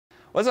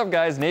What's up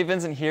guys, Nate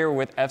Vincent here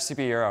with FCP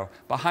Aero.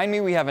 Behind me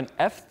we have an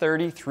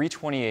F30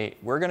 328.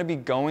 We're going to be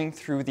going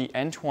through the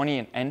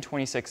N20 and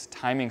N26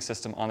 timing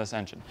system on this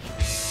engine.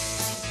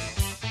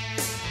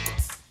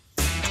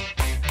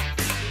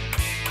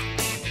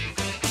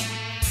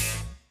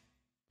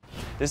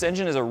 This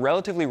engine is a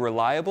relatively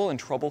reliable and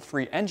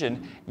trouble-free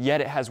engine, yet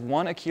it has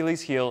one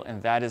Achilles heel,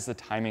 and that is the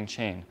timing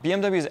chain.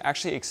 BMW has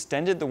actually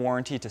extended the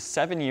warranty to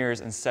 7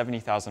 years and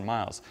 70,000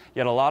 miles,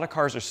 yet a lot of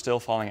cars are still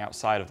falling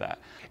outside of that.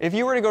 If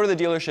you were to go to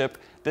the dealership,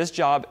 this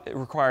job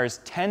requires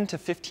 10 to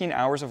 15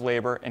 hours of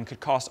labor and could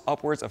cost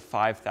upwards of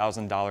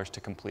 $5,000 to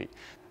complete.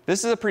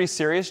 This is a pretty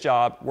serious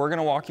job. We're going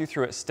to walk you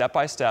through it step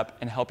by step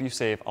and help you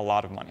save a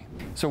lot of money.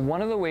 So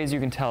one of the ways you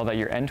can tell that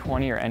your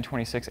N20 or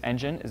N26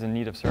 engine is in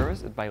need of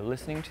service is by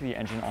listening to the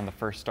engine on the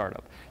first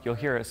startup. You'll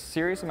hear a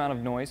serious amount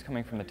of noise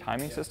coming from the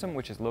timing system,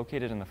 which is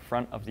located in the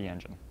front of the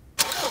engine.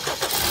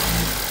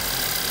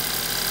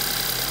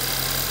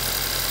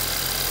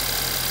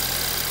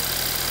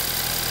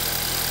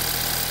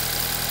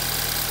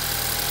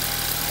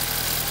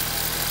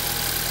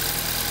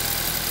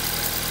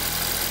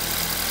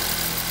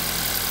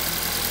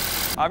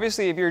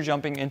 Obviously, if you're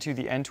jumping into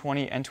the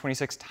N20,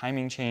 N26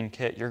 timing chain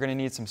kit, you're going to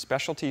need some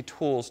specialty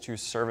tools to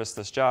service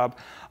this job.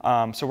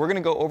 So we're going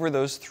to go over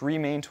those three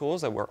main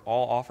tools that were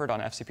all offered on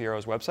FCP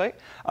Aero's website.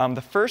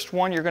 The first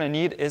one you're going to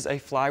need is a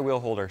flywheel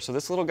holder. So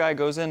this little guy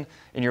goes in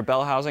your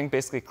bell housing,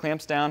 basically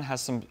clamps down,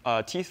 has some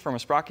teeth from a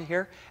sprocket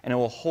here, and it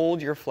will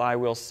hold your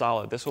flywheel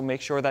solid. This will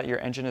make sure that your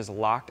engine is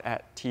locked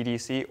at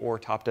TDC or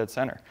top dead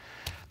center.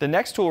 The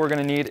next tool we're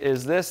going to need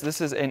is this. This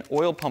is an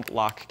oil pump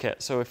lock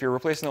kit. So if you're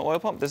replacing the oil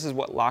pump, this is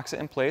what locks it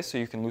in place so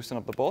you can loosen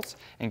up the bolts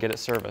and get it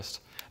serviced.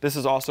 This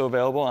is also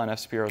available on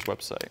FCP Aero's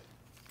website.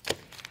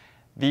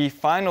 The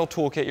final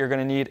toolkit you're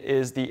going to need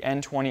is the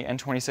N20,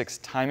 N26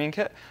 timing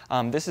kit.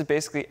 This is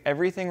basically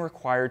everything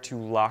required to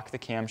lock the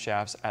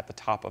camshafts at the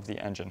top of the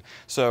engine.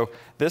 So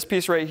this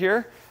piece right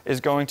here is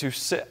going to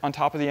sit on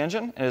top of the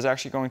engine and is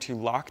actually going to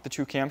lock the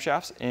two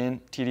camshafts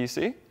in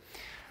TDC.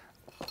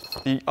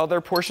 The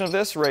other portion of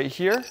this right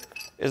here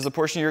is the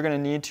portion you're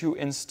going to need to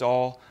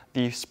install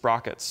the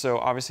sprockets. So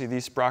obviously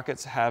these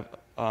sprockets have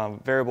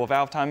variable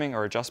valve timing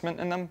or adjustment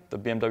in them, the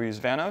BMW's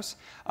Vanos.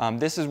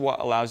 This is what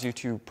allows you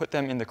to put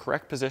them in the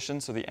correct position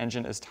so the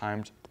engine is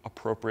timed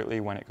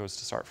appropriately when it goes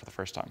to start for the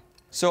first time.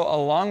 So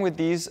along with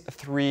these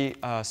three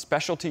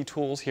specialty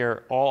tools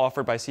here, all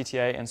offered by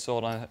CTA and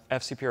sold on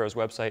FCP Aero's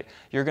website,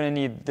 you're going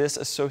to need this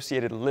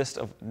associated list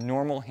of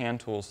normal hand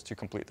tools to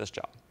complete this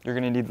job. You're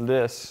going to need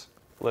this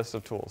list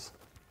of tools,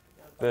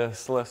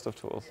 this list of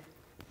tools,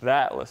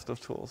 that list of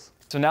tools.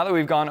 So now that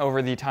we've gone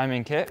over the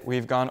timing kit,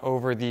 we've gone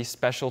over the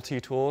specialty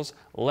tools,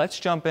 let's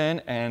jump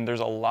in, and there's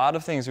a lot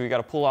of things we got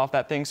to pull off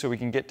that thing so we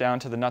can get down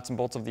to the nuts and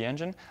bolts of the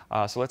engine.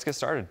 So let's get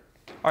started.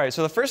 All right,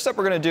 so the first step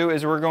we're going to do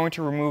is we're going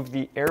to remove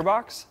the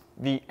airbox,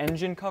 the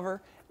engine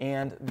cover,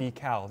 and the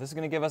cowl. This is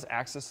going to give us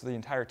access to the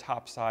entire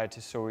top side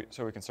so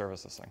we can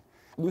service this thing.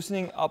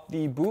 Loosening up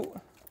the boot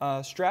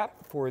strap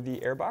for the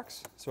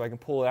airbox so I can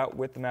pull it out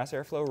with the mass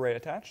airflow right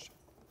attached.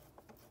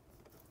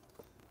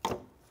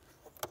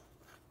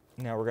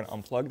 Now we're going to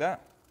unplug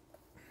that.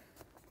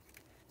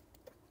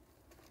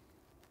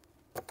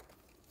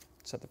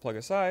 Set the plug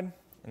aside,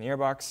 and the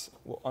airbox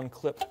will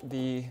unclip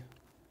the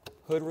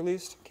hood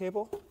release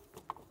cable,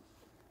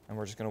 and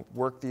we're just going to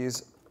work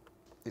these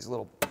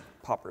little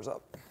poppers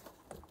up.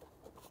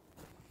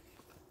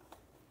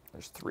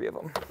 There's 3 of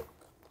them.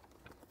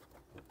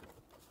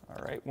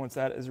 All right, once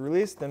that is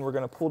released, then we're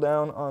going to pull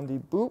down on the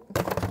boot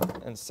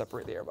and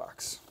separate the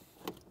airbox.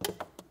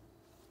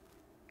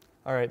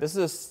 All right, this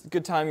is a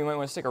good time. You might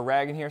want to stick a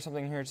rag in here,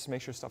 something in here, just to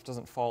make sure stuff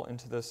doesn't fall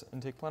into this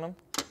intake plenum.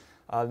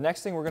 The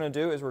next thing we're going to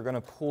do is we're going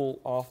to pull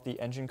off the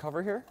engine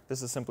cover here.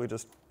 This is simply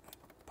just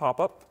pop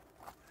up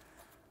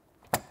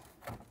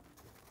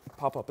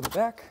in the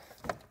back,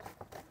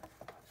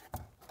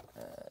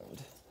 and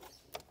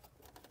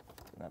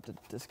I'm going to have to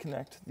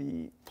disconnect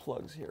the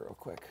plugs here real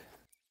quick.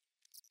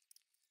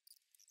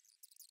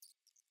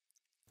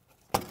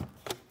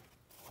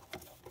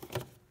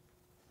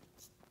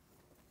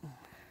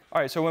 All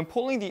right, so when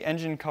pulling the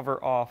engine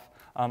cover off,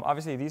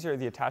 obviously these are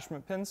the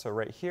attachment pins, so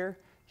right here,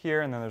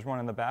 here, and then there's one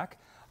in the back.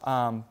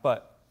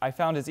 But I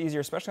found it's easier,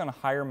 especially on a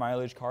higher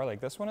mileage car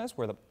like this one is,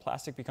 where the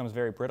plastic becomes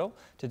very brittle,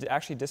 to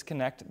actually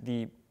disconnect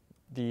the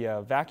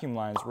vacuum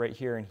lines right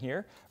here and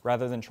here,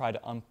 rather than try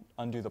to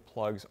undo the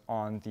plugs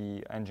on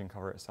the engine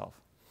cover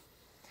itself.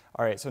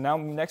 All right, so now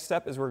next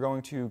step is we're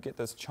going to get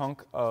this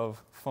chunk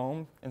of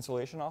foam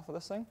insulation off of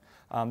this thing.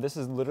 This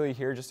is literally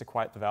here just to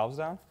quiet the valves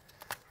down.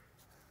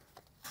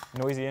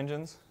 Noisy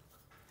engines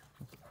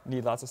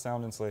need lots of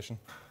sound insulation.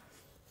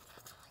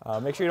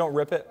 Make sure you don't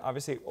rip it.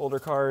 Obviously, older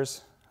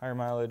cars, higher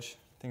mileage,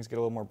 things get a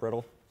little more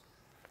brittle.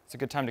 It's a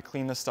good time to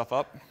clean this stuff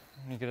up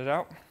when you get it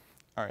out.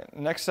 All right,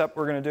 next step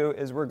we're going to do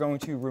is we're going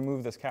to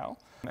remove this cowl,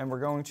 and we're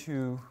going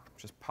to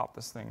just pop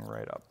this thing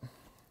right up.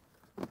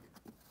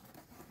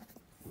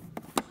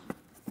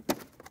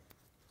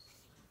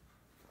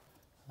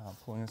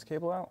 Pulling this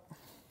cable out.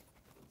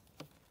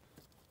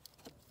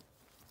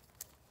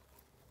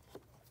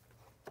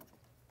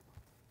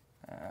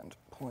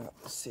 pulling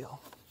up the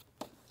seal.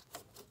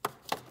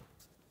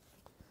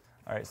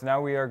 All right, so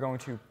now we are going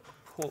to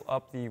pull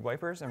up the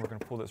wipers and we're going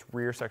to pull this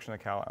rear section of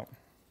the cowl out.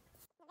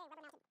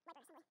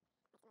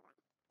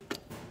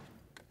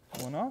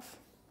 Pulling off.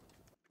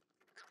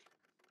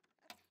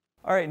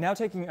 All right, now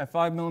taking a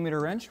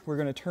 5mm wrench, we're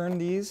going to turn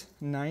these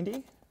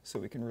 90 so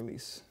we can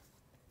release.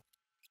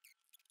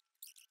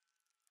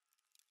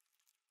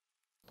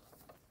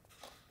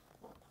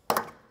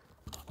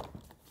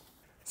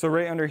 So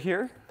right under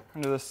here,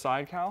 under this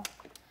side cowl,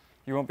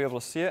 you won't be able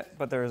to see it,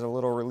 but there is a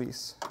little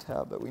release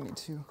tab that we need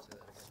to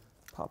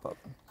pop up.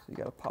 So you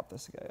got to pop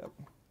this guy up.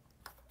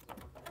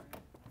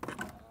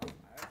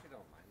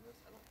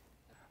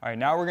 All right,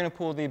 now we're going to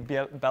pull the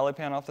belly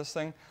pan off this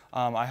thing.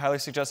 I highly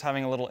suggest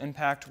having a little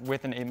impact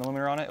with an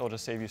 8mm on it. It'll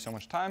just save you so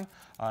much time.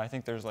 I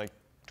think there's like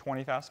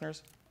 20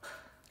 fasteners.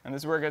 And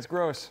this is where it gets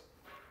gross.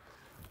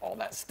 All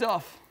that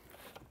stuff.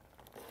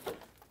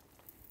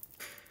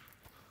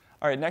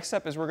 All right, next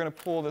step is we're going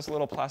to pull this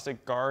little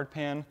plastic guard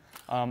pan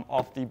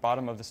off the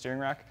bottom of the steering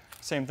rack.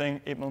 Same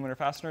thing, 8mm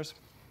fasteners.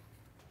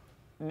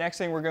 Next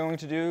thing we're going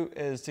to do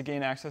is to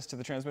gain access to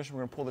the transmission,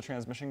 we're going to pull the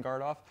transmission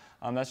guard off.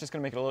 That's just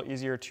going to make it a little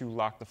easier to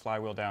lock the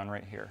flywheel down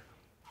right here.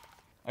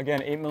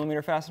 Again,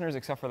 8mm fasteners,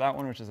 except for that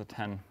one, which is a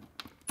 10.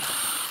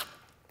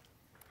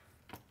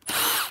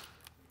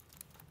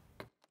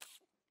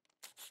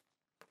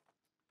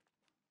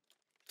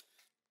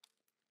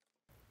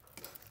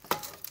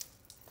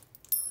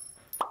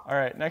 All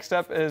right, next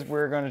step is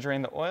we're going to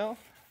drain the oil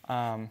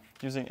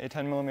using a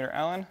 10mm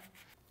Allen.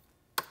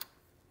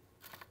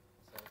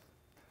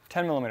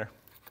 10mm.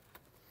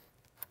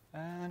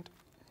 And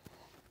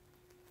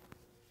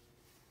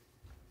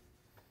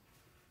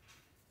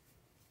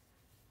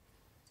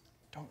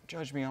don't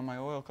judge me on my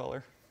oil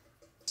color.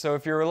 So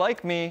if you're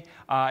like me,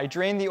 I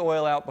drain the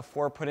oil out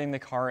before putting the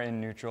car in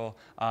neutral.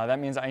 That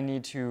means I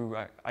need to,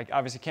 I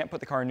obviously can't put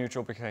the car in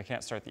neutral because I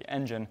can't start the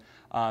engine.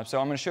 So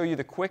I'm going to show you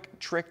the quick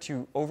trick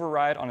to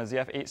override on a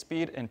ZF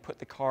 8-speed and put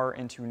the car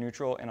into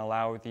neutral and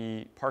allow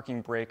the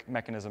parking brake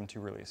mechanism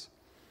to release.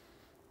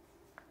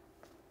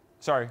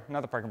 Sorry,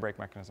 not the parking brake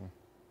mechanism.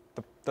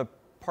 The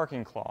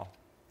parking claw.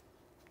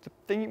 The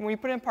thing when you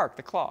put it in park,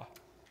 the claw.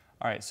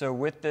 All right, so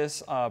with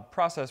this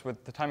process,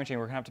 with the timing chain,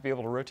 we're gonna have to be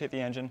able to rotate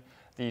the engine.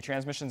 The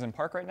transmission's in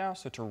park right now,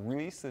 so to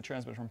release the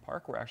transmission from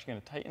park, we're actually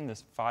gonna tighten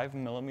this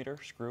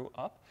 5mm screw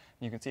up.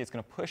 And you can see it's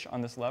gonna push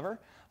on this lever.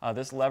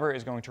 This lever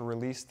is going to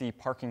release the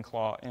parking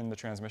claw in the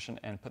transmission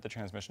and put the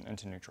transmission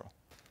into neutral.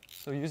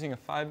 So using a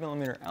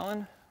 5mm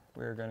Allen,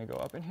 we're gonna go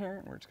up in here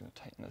and we're just gonna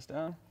tighten this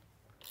down.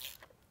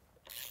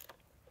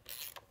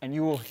 And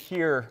you will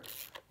hear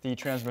the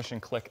transmission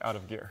click out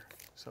of gear.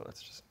 So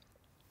let's just,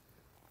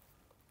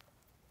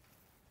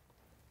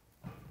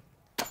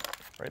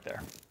 right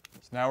there.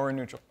 So now we're in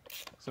neutral.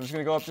 So I'm just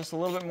gonna go up just a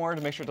little bit more to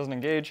make sure it doesn't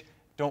engage.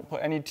 Don't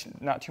put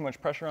not too much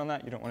pressure on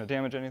that. You don't want to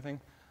damage anything.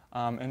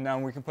 And now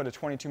we can put a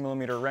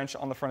 22mm wrench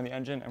on the front of the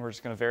engine and we're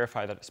just gonna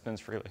verify that it spins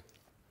freely.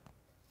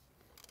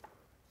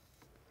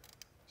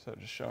 So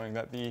just showing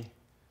that the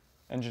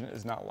engine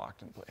is not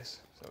locked in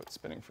place. So it's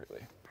spinning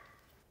freely.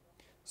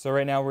 So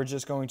right now we're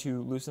just going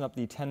to loosen up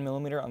the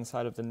 10mm on the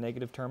side of the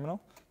negative terminal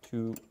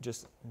to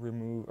just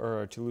remove,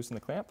 or to loosen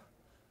the clamp.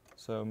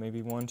 So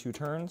maybe 1-2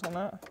 turns on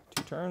that,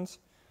 2 turns.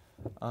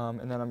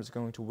 And then I'm just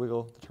going to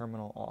wiggle the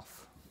terminal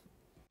off.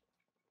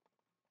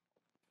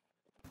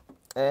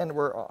 And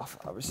we're off.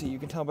 Obviously you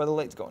can tell by the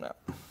lights going out.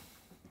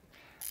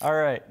 All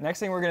right, next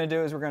thing we're gonna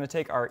do is we're gonna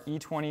take our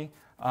E20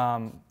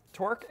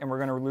 torque and we're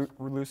gonna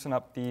loosen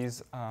up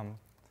these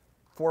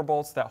 4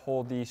 bolts that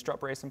hold the strut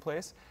brace in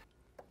place.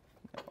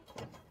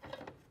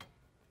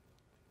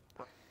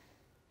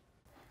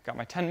 Got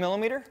my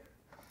 10mm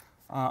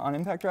on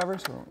impact driver,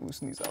 so we'll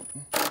loosen these up.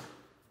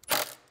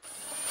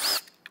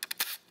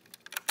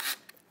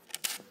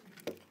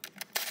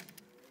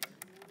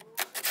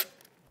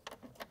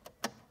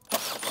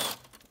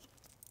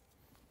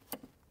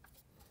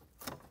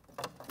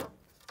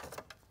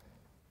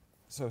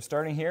 So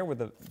starting here with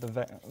the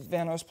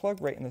Vanos plug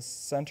right in the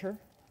center,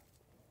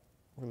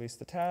 release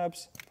the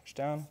tabs, push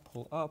down,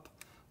 pull up,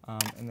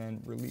 and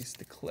then release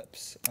the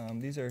clips.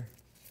 These are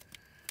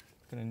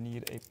going to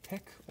need a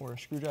pick or a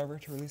screwdriver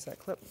to release that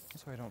clip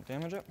so I don't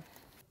damage it.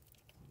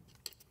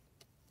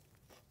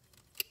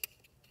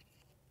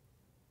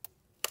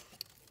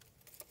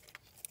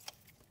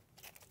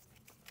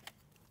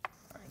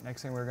 All right,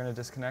 next thing we're going to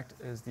disconnect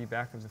is the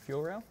back of the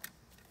fuel rail.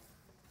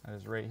 That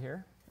is right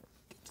here.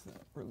 Get to the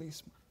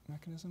release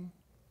mechanism.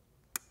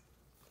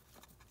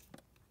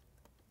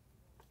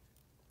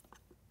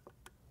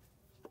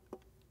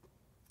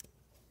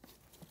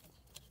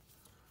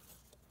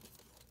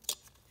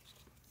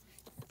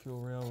 Fuel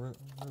rail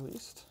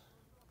released.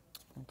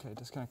 Okay,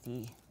 disconnect the,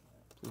 I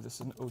believe this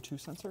is an O2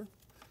 sensor.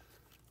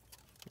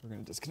 We're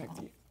going to disconnect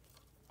the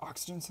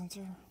oxygen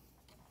sensor.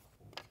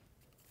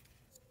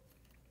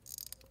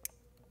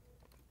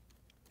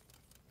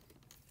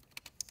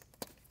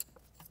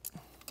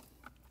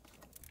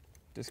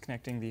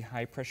 Disconnecting the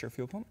high pressure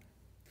fuel pump.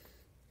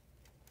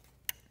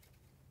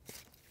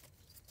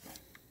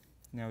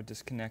 Now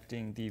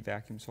disconnecting the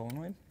vacuum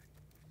solenoid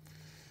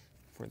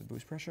for the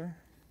boost pressure.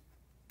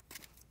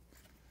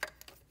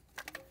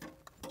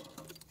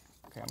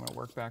 Okay, I'm going to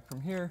work back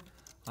from here.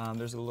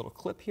 There's a little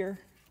clip here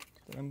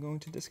that I'm going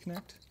to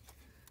disconnect,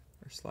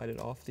 or slide it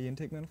off the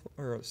intake manifold,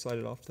 or slide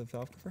it off the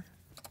valve cover.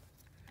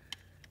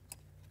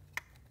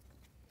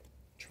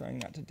 Trying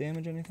not to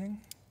damage anything.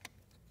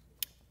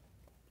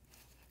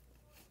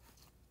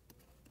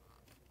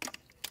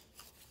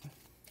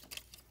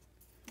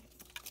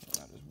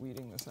 I'm just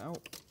weeding this out.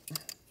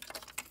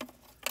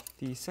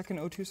 The second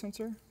O2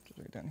 sensor, which is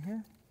right down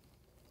here.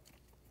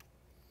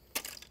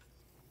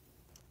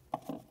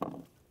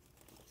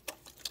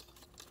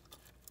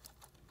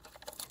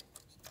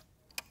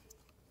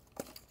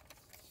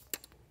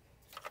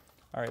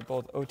 All right,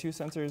 both O2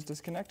 sensors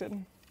disconnected.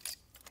 Now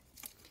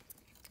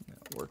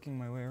working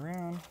my way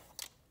around.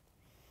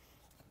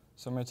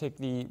 So I'm going to take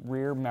the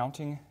rear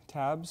mounting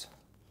tabs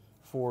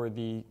for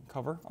the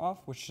cover off,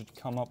 which should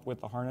come up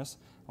with the harness.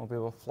 We'll be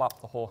able to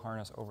flop the whole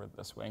harness over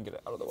this way and get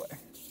it out of the way.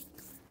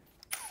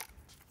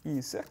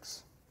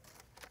 E6.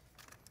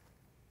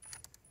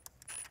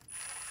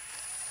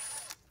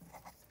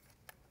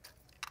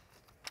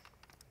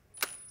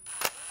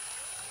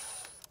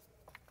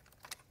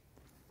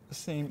 The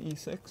same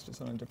E6,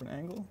 just on a different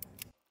angle.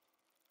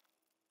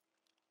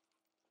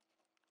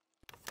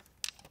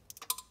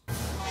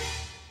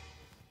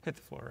 Hit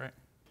the floor, right?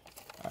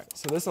 All right,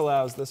 so this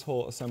allows this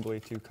whole assembly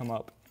to come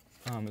up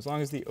as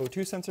long as the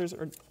O2 sensors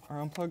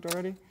are unplugged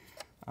already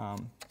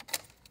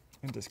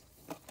and just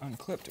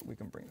unclipped. We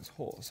can bring this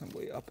whole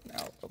assembly up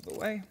and out of the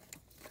way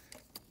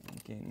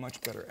and gain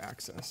much better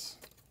access.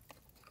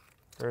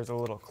 There's a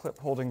little clip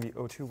holding the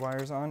O2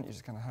 wires on. You're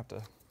just gonna have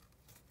to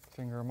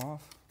finger them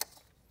off.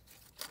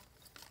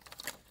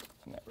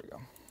 And there we go.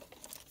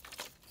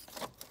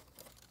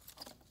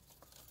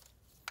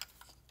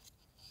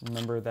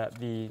 Remember that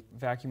the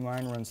vacuum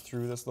line runs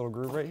through this little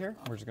groove right here.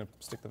 We're just going to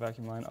stick the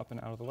vacuum line up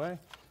and out of the way,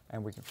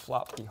 and we can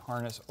flop the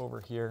harness over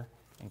here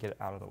and get it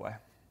out of the way.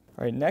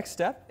 All right, next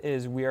step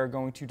is we are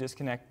going to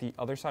disconnect the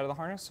other side of the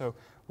harness. So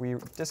we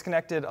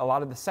disconnected a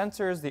lot of the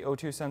sensors, the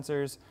O2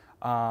 sensors,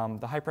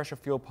 the high pressure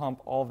fuel pump,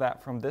 all of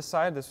that from this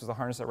side. This was the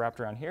harness that wrapped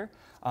around here.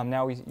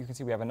 Now you can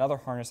see we have another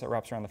harness that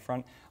wraps around the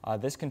front.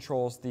 This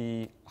controls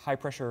the high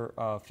pressure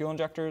fuel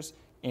injectors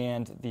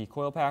and the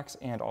coil packs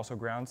and also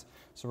grounds.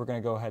 So we're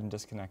going to go ahead and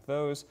disconnect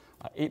those.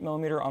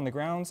 8mm on the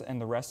grounds, and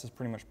the rest is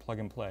pretty much plug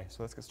and play.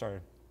 So let's get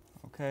started.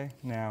 Okay,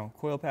 now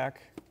coil pack,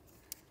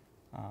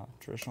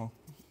 traditional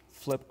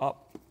flip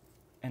up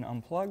and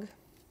unplug.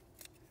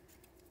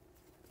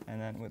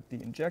 And then with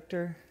the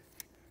injector,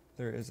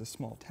 there is a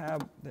small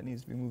tab that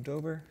needs to be moved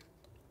over.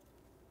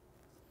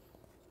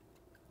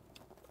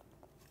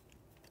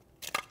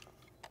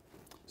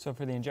 So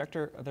for the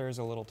injector, there is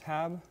a little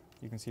tab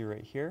you can see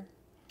right here.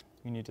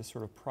 You need to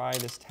sort of pry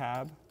this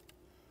tab.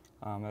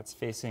 That's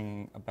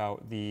facing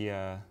about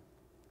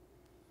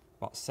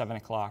about 7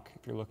 o'clock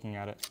if you're looking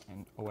at it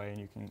and away, and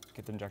you can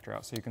get the injector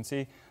out. So you can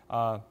see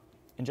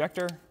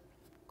injector,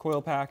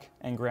 coil pack,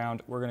 and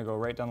ground. We're going to go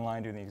right down the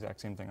line doing the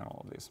exact same thing on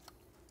all of these.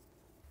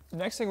 The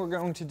next thing we're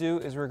going to do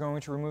is we're going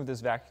to remove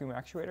this vacuum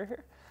actuator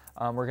here.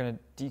 We're going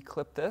to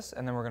declip this,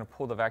 and then we're going to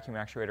pull the vacuum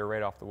actuator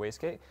right off the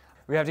wastegate.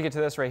 We have to get to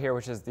this right here,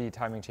 which is the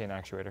timing chain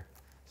actuator.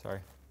 Sorry,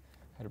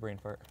 I had a brain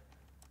fart.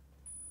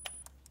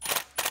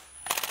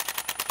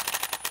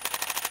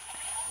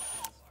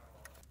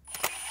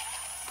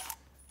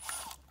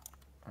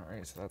 All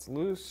right, so that's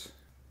loose.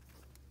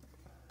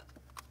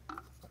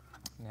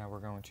 Now we're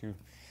going to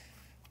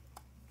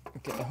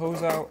get the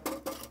hose out,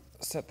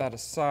 set that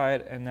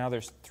aside, and now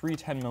there's 3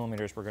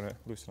 10mm we're going to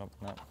loosen up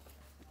on that.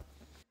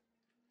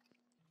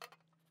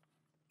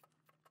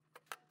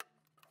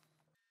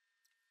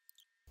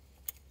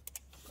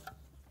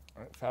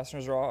 All right,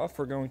 fasteners are off.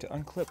 We're going to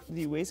unclip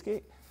the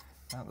wastegate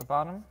at the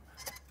bottom,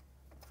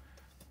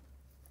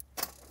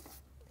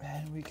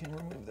 and we can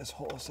remove this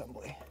whole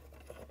assembly.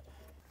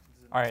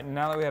 All right,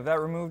 now that we have that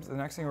removed, the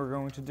next thing we're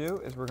going to do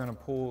is we're going to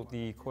pull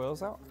the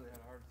coils out.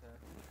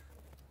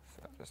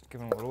 So just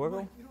give them a little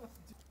wiggle.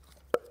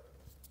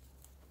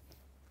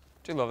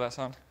 Do you love that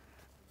sound?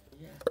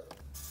 Yeah.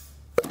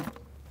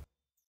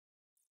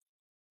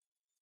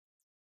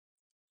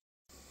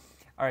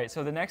 All right,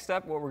 so the next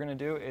step, what we're going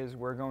to do is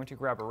we're going to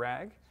grab a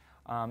rag,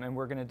 and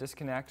we're going to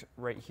disconnect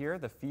right here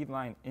the feed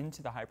line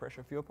into the high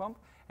pressure fuel pump,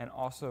 and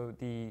also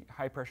the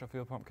high pressure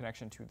fuel pump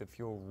connection to the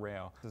fuel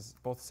rail. This is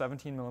both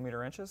 17mm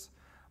wrenches.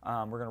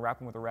 We're going to wrap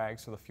them with a rag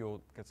so the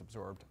fuel gets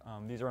absorbed.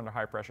 These are under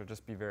high pressure,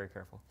 just be very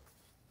careful.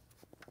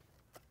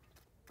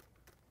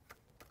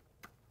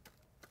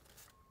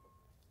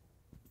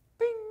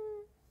 Bing!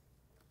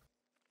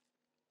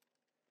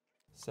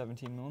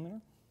 17mm.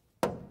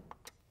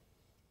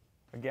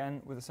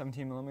 Again, with a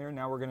 17mm,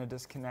 now we're going to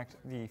disconnect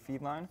the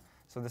feed line.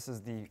 So this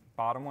is the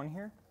bottom one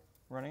here,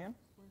 running in.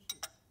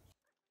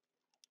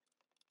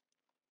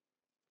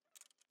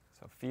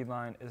 So feed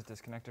line is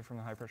disconnected from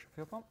the high pressure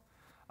fuel pump.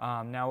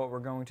 Now what we're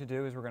going to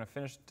do is we're going to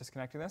finish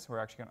disconnecting this. We're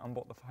actually going to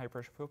unbolt the high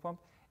pressure fuel pump,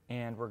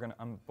 and we're going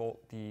to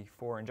unbolt the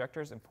 4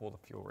 injectors and pull the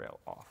fuel rail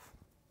off.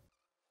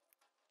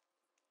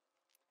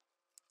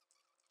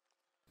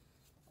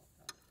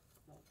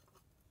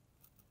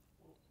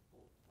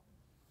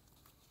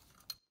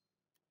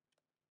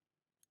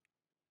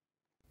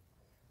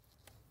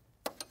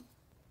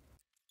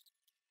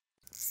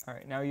 All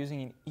right, now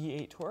using an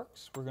E8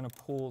 Torx, we're going to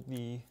pull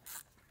the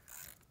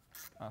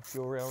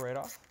fuel rail right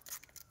off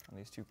on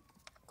these two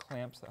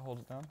clamps that hold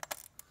it down.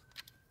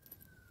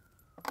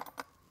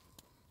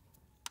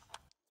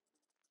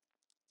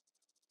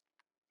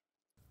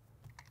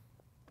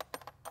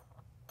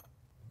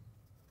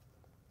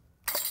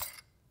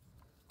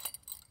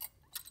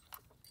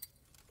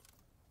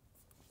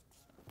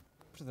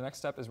 So the next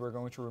step is we're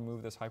going to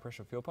remove this high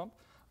pressure fuel pump.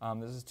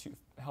 This is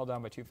held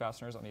down by two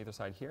fasteners on either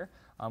side here.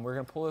 We're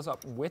going to pull this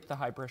up with the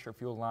high pressure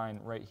fuel line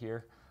right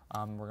here.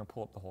 We're going to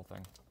pull up the whole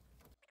thing.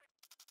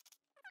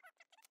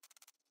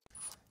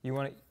 You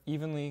want to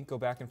evenly go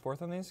back and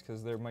forth on these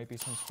because there might be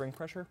some spring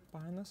pressure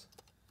behind this.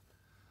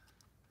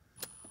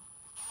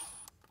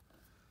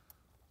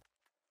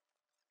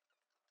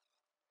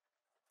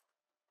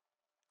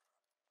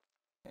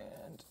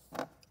 And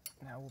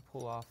now we'll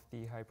pull off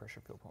the high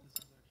pressure fuel pump.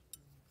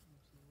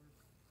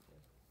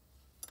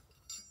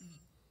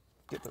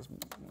 Get this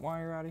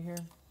wire out of here.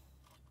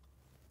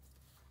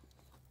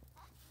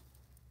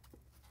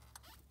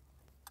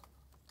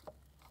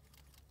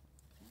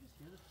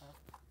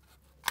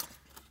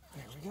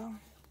 There we go.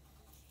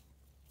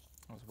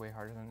 That was way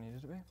harder than it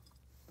needed to be.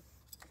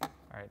 All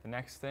right, the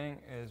next thing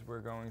is we're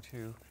going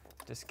to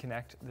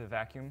disconnect the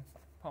vacuum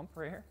pump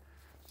right here.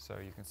 So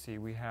you can see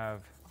we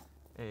have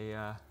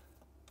a,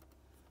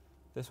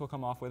 this will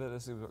come off with it.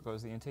 This is what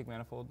goes the intake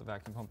manifold, the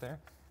vacuum pump there.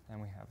 And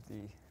we have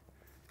the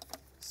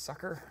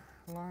sucker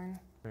line.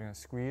 We're gonna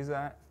squeeze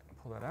that,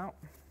 pull that out,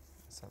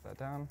 set that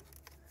down.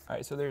 All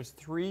right, so there's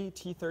 3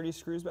 T30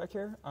 screws back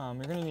here.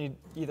 You're gonna need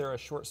either a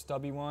short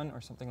stubby one or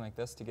something like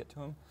this to get to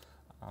them.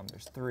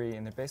 There's 3,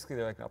 and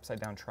they're like an upside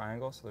down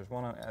triangle. So there's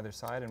one on either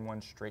side and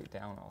one straight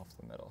down off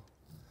the middle.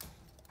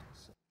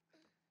 So.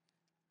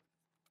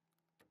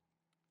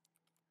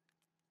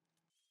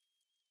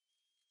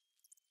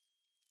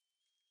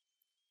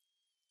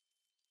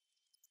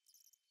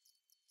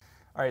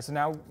 All right, so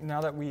now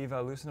that we've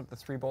loosened up the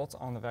 3 bolts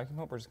on the vacuum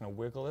pump, we're just gonna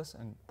wiggle this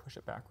and push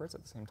it backwards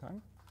at the same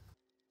time.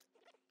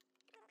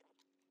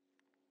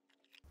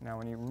 Now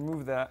when you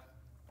remove that,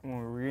 when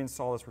we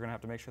reinstall this, we're gonna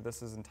have to make sure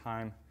this is in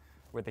time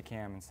with the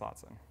cam and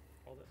slots in.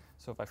 Hold it.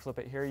 So if I flip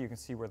it here, you can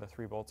see where the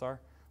 3 bolts are.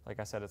 Like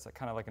I said, it's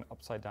kind of like an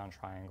upside down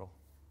triangle.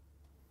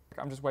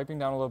 I'm just wiping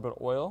down a little bit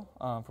of oil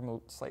from a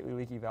slightly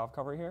leaky valve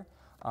cover here.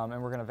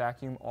 And we're gonna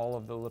vacuum all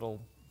of the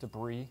little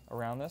debris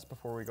around this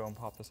before we go and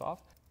pop this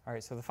off. All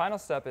right, so the final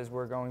step is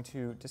we're going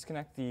to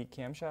disconnect the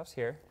camshafts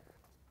here.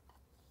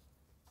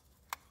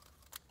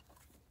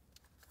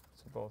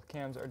 So both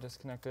cams are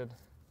disconnected.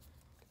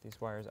 Get these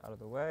wires out of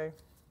the way.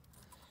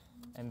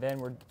 And then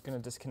we're going to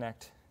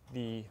disconnect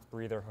the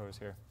breather hose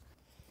here.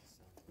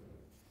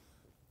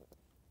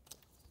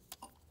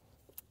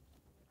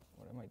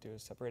 What I might do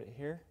is separate it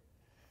here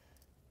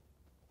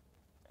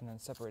and then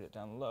separate it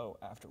down low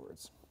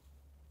afterwards.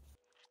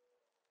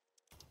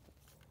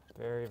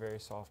 Very, very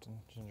soft and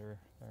ginger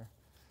there.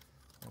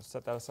 I'm going to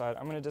set that aside.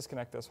 I'm going to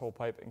disconnect this whole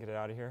pipe and get it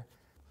out of here.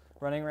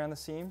 Running around the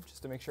seam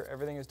just to make sure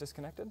everything is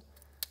disconnected.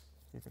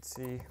 You can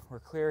see we're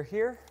clear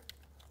here.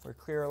 We're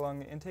clear along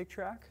the intake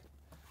track.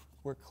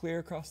 We're clear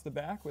across the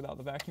back without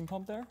the vacuum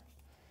pump there.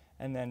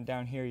 And then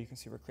down here you can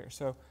see we're clear.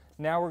 So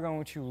now we're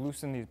going to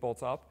loosen these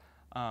bolts up.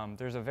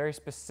 There's a very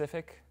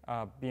specific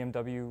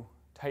BMW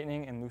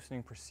tightening and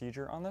loosening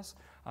procedure on this.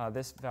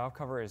 This valve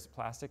cover is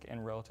plastic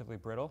and relatively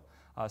brittle,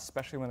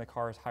 especially when the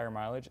car is higher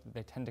mileage.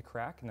 They tend to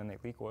crack and then they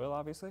leak oil,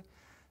 obviously.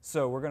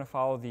 So we're going to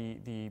follow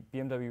the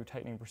BMW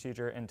tightening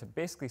procedure, and to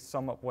basically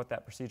sum up what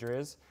that procedure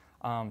is,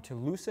 to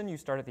loosen, you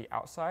start at the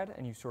outside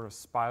and you sort of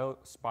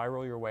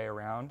spiral your way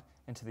around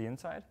into the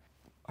inside.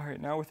 All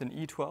right, now with an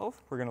E12,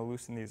 we're going to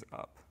loosen these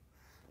up.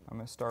 I'm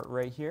going to start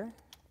right here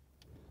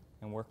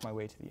and work my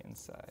way to the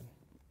inside.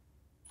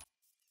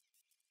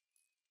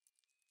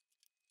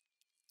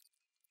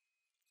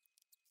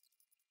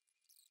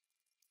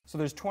 So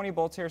there's 20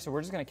 bolts here, so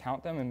we're just going to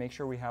count them and make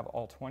sure we have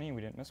all 20 and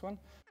we didn't miss one.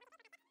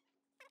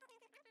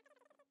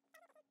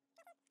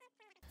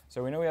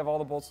 So we know we have all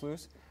the bolts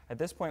loose. At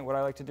this point, what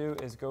I like to do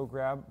is go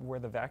grab where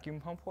the vacuum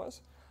pump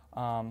was.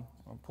 I'll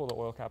pull the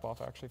oil cap off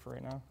actually for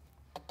right now,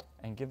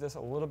 and give this a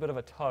little bit of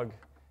a tug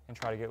and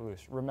try to get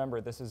loose.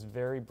 Remember, this is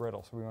very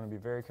brittle, so we want to be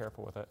very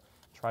careful with it.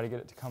 Try to get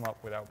it to come up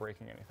without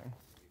breaking anything.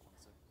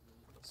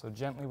 So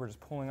gently, we're just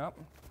pulling up.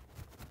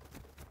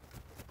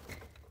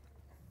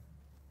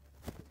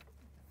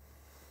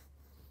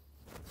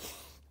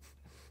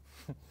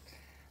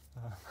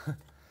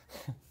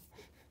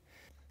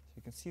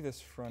 You can see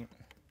this front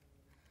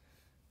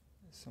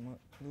is somewhat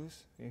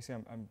loose. You can see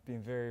I'm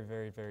being very,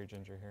 very, very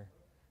ginger here.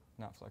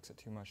 Not flex it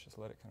too much, just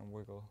let it kind of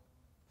wiggle.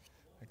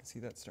 I can see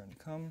that starting to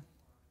come.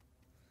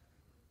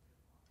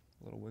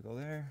 A little wiggle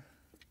there.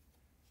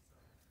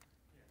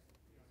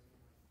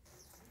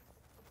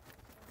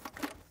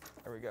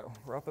 There we go.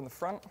 We're up in the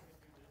front,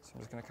 so I'm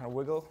just going to kind of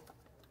wiggle.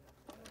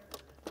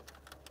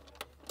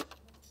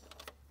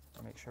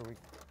 Make sure we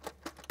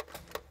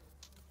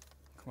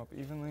come up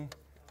evenly.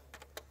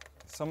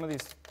 Some of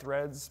these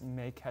threads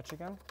may catch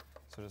again,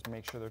 so just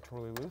make sure they're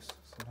totally loose.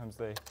 Sometimes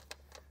they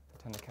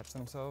tend to catch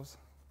themselves.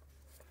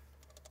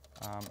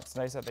 It's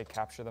nice that they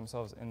capture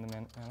themselves in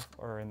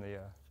the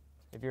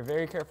if you're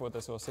very careful with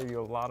this, it will save you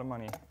a lot of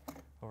money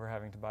over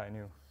having to buy a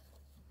new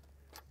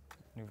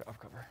valve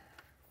cover.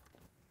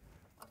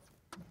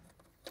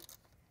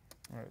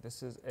 All right,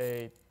 this is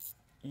a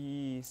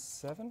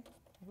E7,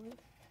 I believe.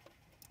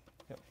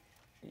 Yep,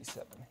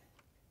 E7.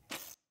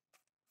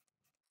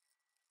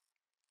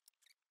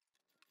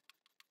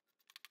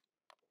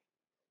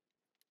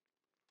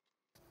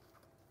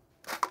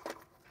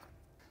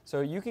 So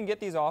you can get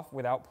these off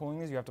without pulling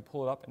these. You have to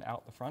pull it up and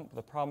out the front.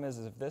 But the problem is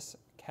if this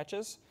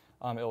catches,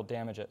 it'll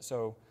damage it.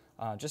 So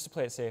just to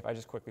play it safe, I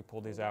just quickly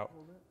pulled these out,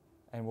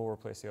 and we'll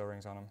replace the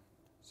O-rings on them.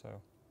 So,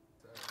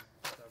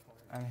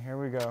 and here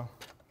we go.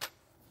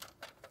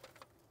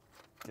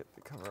 Get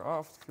the cover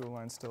off. The fuel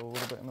line's still a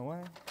little bit in the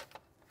way.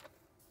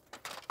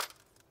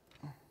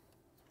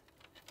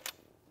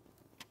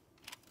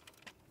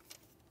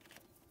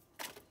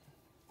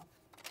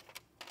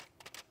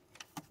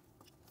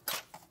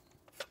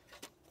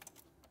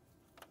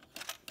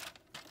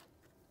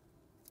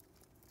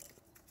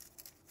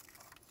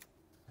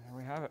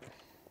 Have it.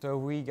 So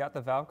we got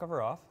the valve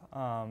cover off,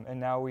 and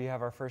now we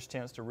have our first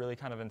chance to really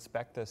kind of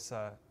inspect this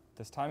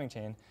this timing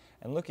chain.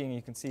 And looking,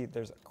 you can see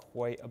there's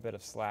quite a bit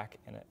of slack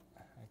in it.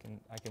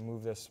 I can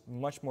move this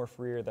much more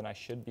freer than I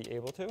should be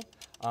able to.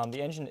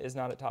 The engine is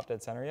not at top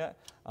dead center yet,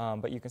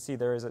 but you can see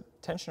there is a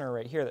tensioner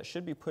right here that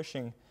should be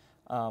pushing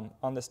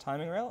on this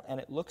timing rail, and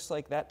it looks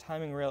like that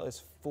timing rail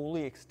is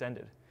fully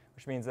extended,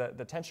 which means that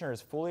the tensioner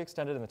is fully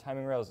extended and the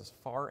timing rail is as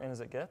far in as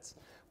it gets.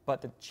 But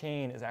the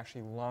chain is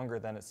actually longer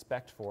than it's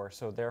spec'd for,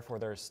 so therefore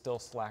there is still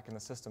slack in the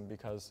system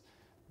because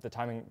the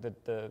timing,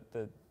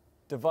 the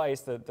device,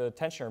 the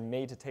tensioner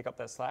made to take up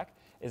that slack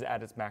is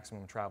at its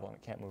maximum travel and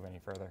it can't move any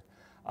further.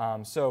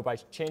 So by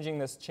changing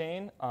this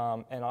chain,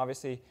 and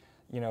obviously,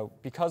 you know,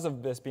 because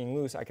of this being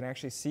loose, I can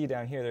actually see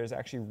down here there's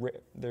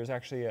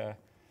actually a,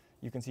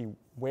 you can see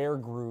wear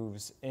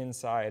grooves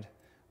inside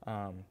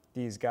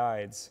these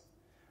guides.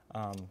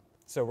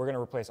 So we're going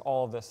to replace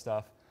all of this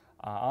stuff.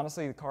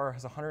 Honestly, the car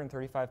has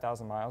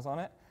 135,000 miles on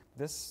it.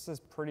 This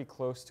is pretty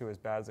close to as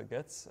bad as it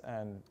gets,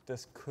 and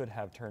this could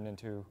have turned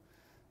into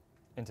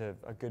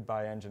a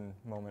goodbye engine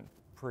moment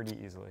pretty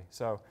easily.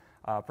 So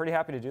pretty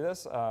happy to do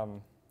this.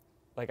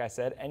 Like I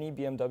said, any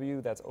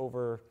BMW that's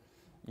over,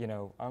 you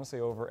know, honestly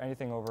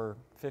anything over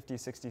 50,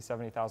 60,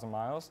 70,000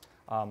 miles,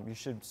 you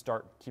should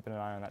start keeping an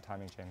eye on that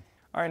timing chain.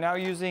 All right, now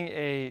using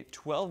a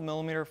 12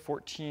 millimeter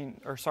 14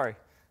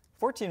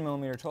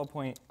 millimeter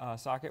 12-point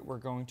socket, we're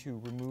going to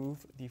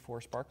remove the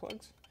 4 spark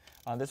plugs.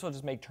 This will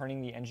just make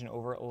turning the engine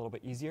over a little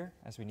bit easier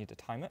as we need to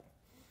time it.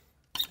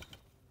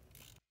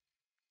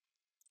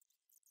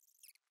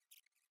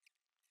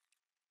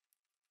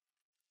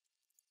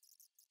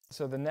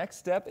 So the next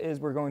step is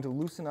we're going to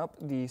loosen up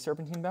the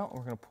serpentine belt, and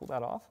we're going to pull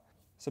that off.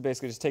 So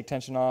basically just take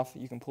tension off.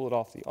 You can pull it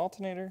off the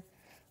alternator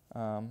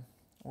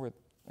or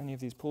any of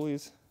these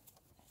pulleys.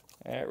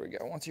 There we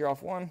go. Once you're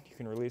off one, you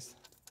can release,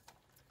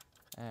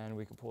 and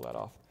we can pull that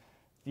off.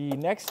 The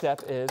next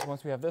step is,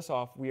 once we have this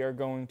off, we are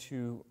going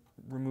to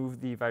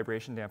remove the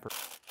vibration damper.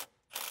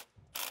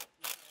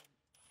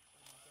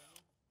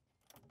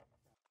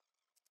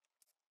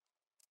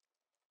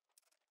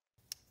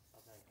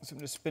 So I'm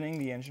just spinning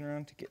the engine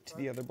around to get to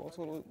the other bolts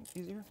a little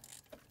easier.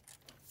 Oh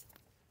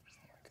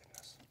my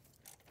goodness.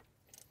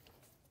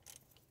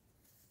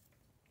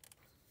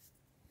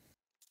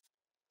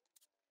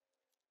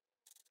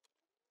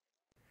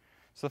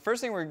 So the first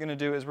thing we're going to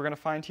do is we're going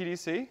to find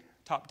TDC,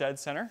 top dead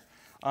center,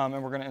 and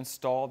we're going to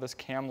install this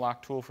cam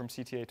lock tool from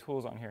CTA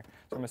Tools on here.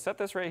 So I'm going to set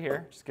this right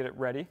here, just get it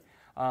ready.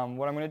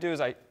 What I'm going to do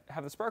is I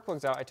have the spark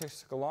plugs out. I took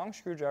a long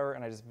screwdriver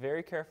and I just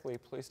very carefully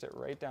placed it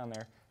right down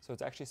there so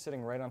it's actually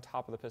sitting right on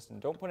top of the piston.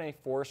 Don't put any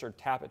force or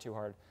tap it too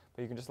hard,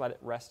 but you can just let it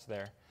rest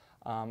there.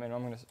 And I'm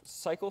going to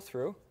cycle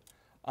through,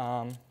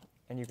 and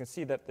you can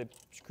see that the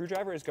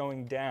screwdriver is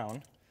going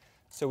down.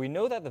 So we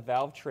know that the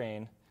valve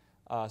train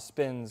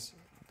spins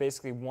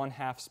basically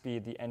 1/2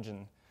 speed the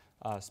engine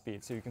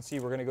speed. So you can see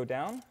we're going to go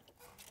down,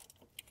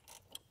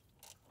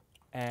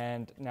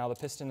 and now the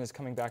piston is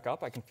coming back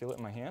up. I can feel it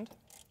in my hand.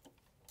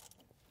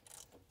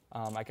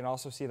 I can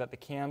also see that the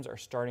cams are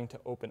starting to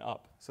open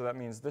up. So that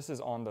means this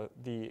is on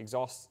the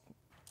exhaust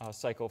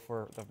cycle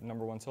for the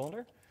 #1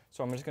 cylinder.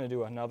 So I'm just going to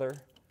do another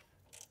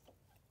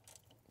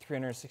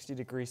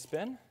 360-degree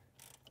spin.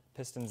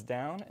 Piston's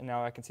down, and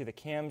now I can see the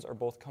cams are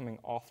both coming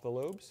off the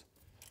lobes.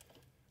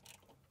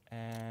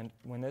 And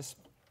when the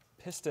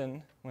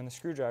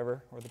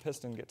screwdriver or the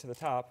piston get to the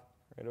top,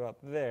 right about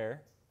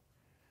there,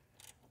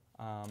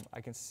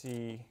 I can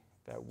see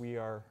that we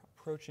are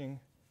approaching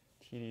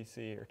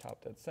TDC, or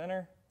top dead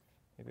center,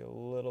 maybe a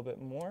little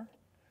bit more,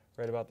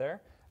 right about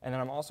there. And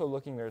then I'm also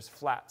looking, there's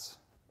flats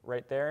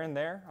right there and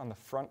there on the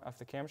front of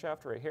the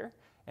camshaft right here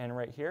and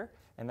right here.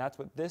 And that's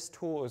what this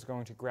tool is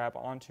going to grab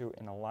onto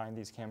and align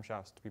these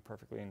camshafts to be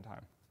perfectly in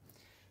time.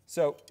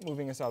 So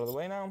moving this out of the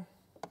way now.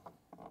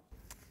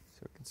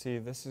 So you can see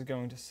this is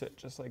going to sit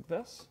just like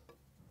this.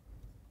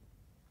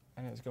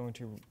 And it's going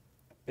to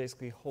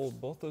basically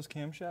hold both those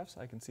camshafts.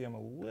 I can see I'm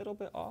a little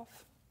bit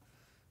off.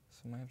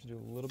 So I might have to do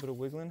a little bit of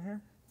wiggling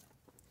here.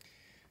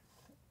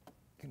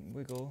 Can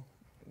wiggle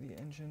the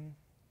engine.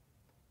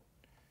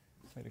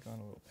 Might have gone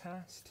a little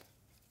past.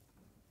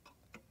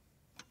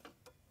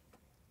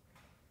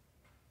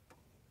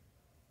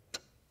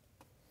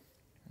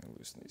 I'm gonna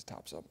loosen these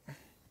tops up.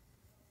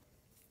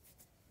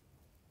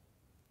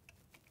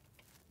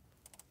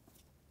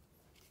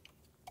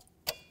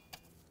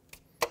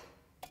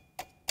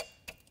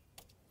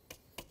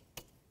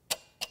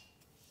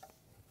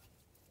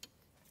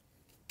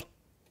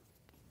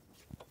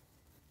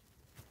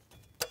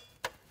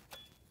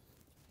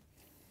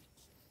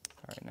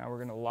 All right, now we're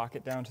going to lock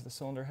it down to the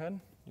cylinder head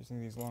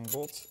using these long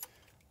bolts.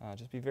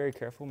 Just be very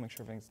careful, make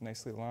sure everything's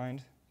nicely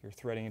lined. You're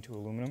threading into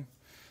aluminum,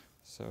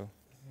 so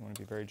you want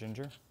to be very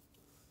ginger.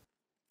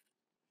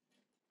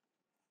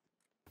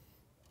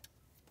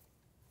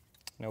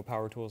 No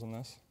power tools on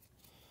this.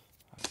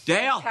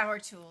 Dale! Power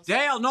tools.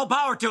 Dale, no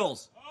power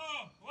tools!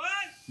 Oh, what?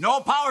 No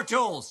power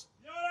tools!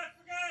 You know what? I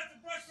forgot I have to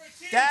brush my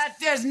teeth. That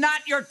is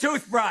not your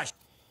toothbrush!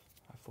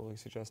 I fully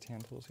suggest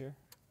hand tools here.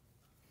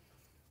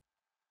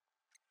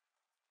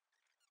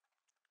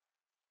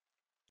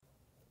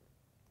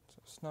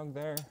 So snug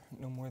there,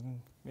 no more than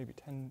maybe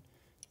 10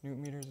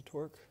 newton meters of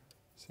torque.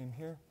 Same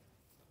here.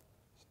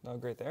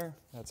 Snug right there.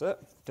 That's it.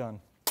 Done.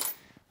 All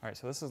right,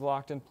 so this is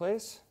locked in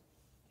place.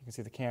 You can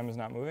see the cam is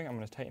not moving. I'm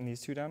going to tighten these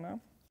two down now.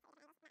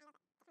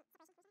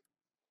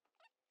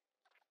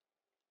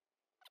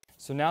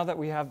 So now that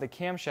we have the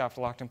camshaft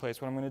locked in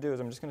place, what I'm going to do is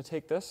I'm just going to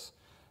take this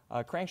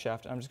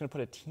crankshaft and I'm just going to put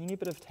a teeny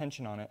bit of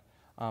tension on it,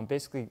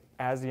 basically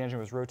as the engine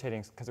was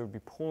rotating, because it would be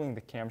pulling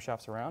the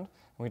camshafts around.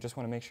 And we just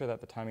want to make sure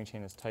that the timing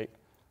chain is tight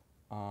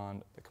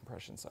on the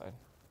compression side.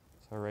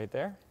 So right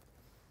there,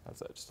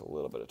 that's it, just a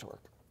little bit of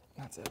torque.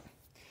 That's it.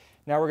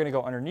 Now we're going to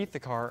go underneath the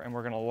car and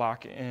we're going to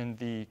lock in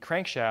the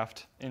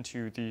crankshaft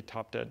into the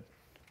top dead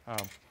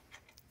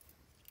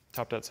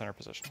center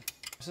position.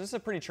 So this is a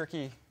pretty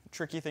tricky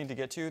thing to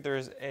get to.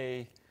 There's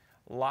a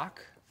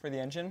lock for the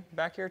engine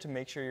back here to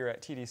make sure you're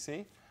at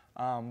TDC.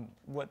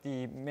 What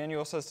the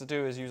manual says to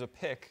do is use a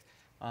pick,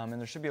 and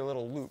there should be a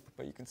little loop,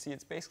 but you can see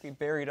it's basically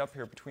buried up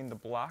here between the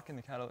block and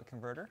the catalytic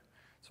converter.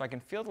 So I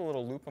can feel the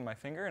little loop on my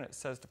finger, and it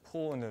says to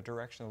pull in the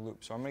direction of the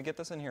loop. So I'm going to get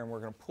this in here, and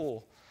we're going to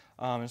pull.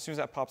 As soon as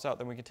that pops out,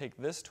 then we can take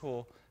this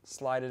tool,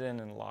 slide it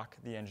in, and lock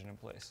the engine in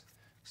place.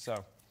 So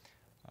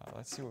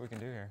let's see what we can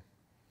do here.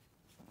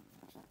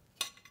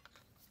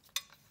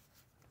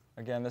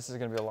 Again, this is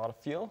going to be a lot of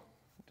feel.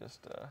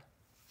 Just there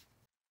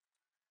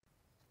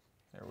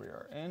we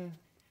are in.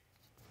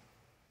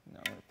 Now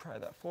I'm going to pry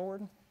that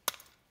forward.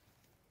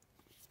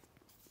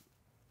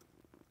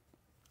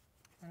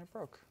 And it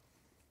broke.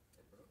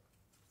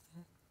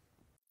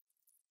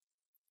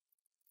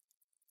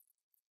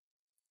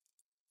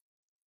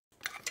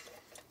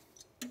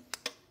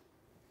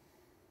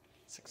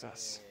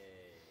 Success.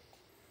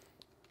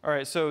 All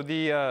right, so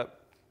the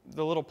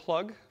little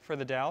plug for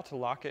the dowel to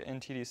lock it in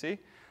TDC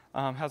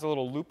has a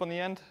little loop on the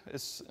end,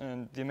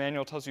 and the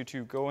manual tells you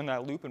to go in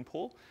that loop and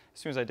pull. As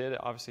soon as I did, it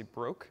obviously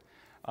broke.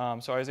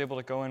 So I was able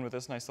to go in with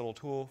this nice little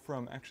tool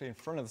from actually in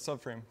front of the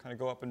subframe, kind of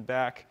go up and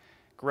back,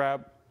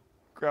 grab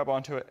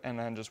onto it, and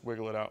then just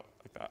wiggle it out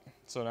like that.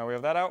 So now we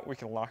have that out, we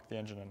can lock the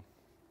engine in.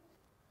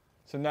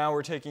 So now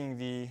we're taking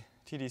the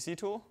TDC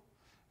tool,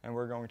 and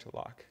we're going to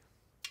lock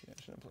the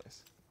engine in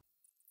place.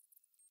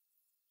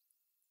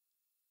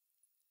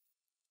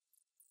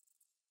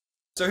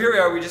 So here we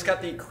are, we just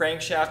got the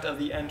crankshaft of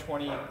the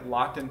N20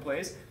 locked in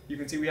place. You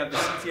can see we have the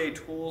CTA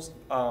Tools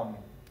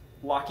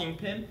locking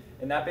pin,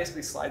 and that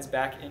basically slides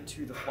back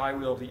into the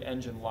flywheel of the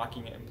engine,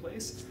 locking it in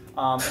place.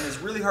 And it's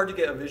really hard to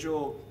get a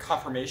visual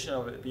confirmation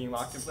of it being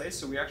locked in place,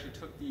 so we actually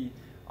took the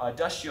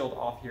dust shield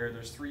off here.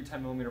 There's 3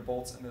 10mm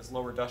bolts in this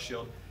lower dust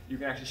shield. You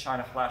can actually shine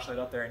a flashlight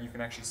up there and you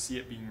can actually see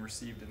it being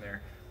received in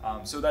there.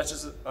 So that's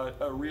just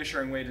a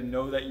reassuring way to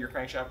know that your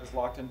crankshaft is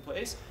locked in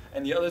place.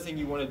 And the other thing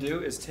you want to do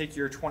is take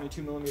your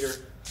 22mm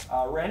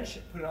wrench,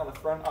 put it on the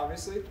front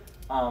obviously,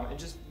 and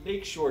just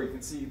make sure you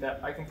can see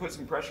that I can put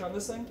some pressure on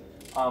this thing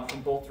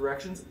in both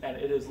directions, and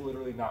it is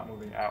literally not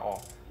moving at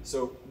all.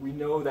 So we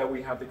know that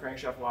we have the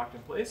crankshaft locked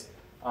in place.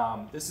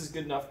 This is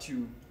good enough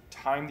to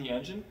time the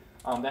engine.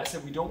 That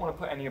said, we don't want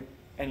to put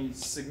any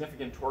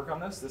significant torque on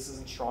this. This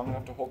isn't strong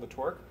enough to hold the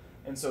torque.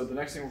 And so the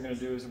next thing we're going to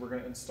do is we're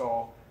going to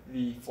install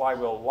the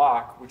flywheel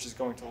lock, which is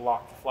going to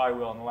lock the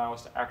flywheel and allow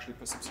us to actually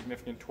put some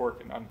significant torque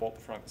and unbolt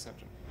the front of this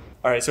engine.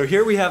 All right, so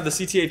here we have the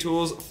CTA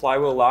Tools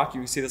flywheel lock.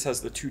 You can see this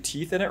has the 2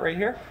 teeth in it right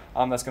here.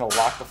 That's going to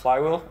lock the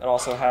flywheel. It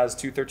also has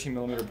 2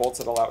 13mm bolts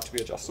that allow it to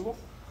be adjustable.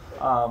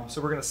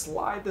 So we're going to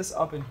slide this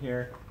up in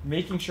here,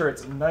 making sure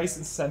it's nice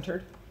and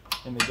centered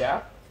in the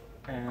gap.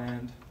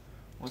 And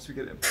once we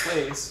get it in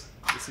place,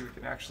 you see we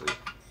can actually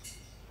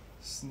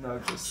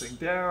snug this thing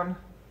down,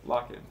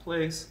 lock it in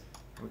place,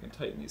 and we can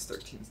tighten these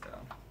 13s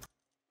down.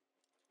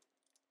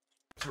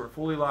 So we're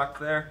fully locked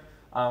there.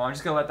 I'm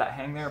just going to let that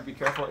hang there. Be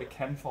careful, it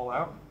can fall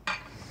out.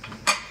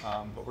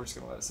 But we're just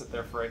going to let it sit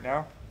there for right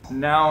now.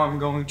 Now I'm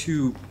going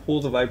to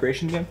pull the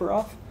vibration damper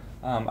off.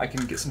 I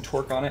can get some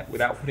torque on it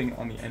without putting it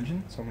on the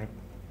engine. So I'm going to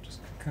just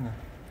kind of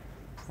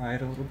pry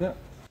it a little bit.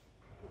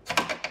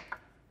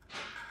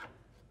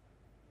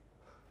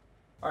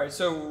 All right,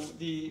 so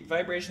the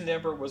vibration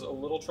damper was a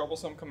little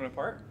troublesome coming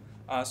apart.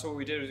 So what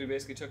we did was we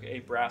basically took a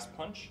brass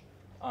punch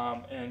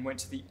and went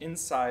to the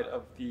inside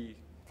of the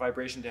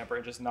vibration damper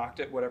and just knocked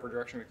it whatever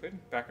direction we could,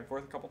 back and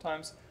forth a couple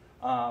times,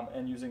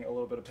 and using a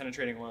little bit of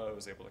penetrating oil, it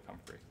was able to come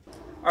free.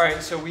 All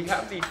right, so we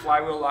have the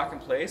flywheel lock in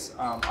place.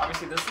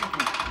 Obviously this thing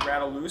can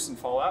rattle loose and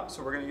fall out,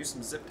 so we're gonna use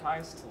some zip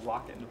ties to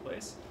lock it into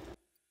place.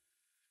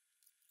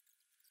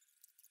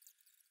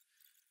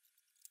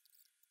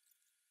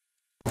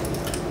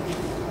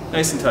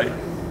 Nice and tight.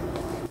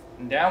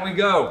 And down we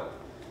go.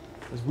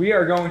 Because we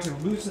are going to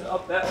loosen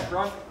up that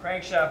front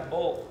crankshaft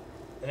bolt.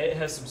 And it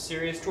has some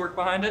serious torque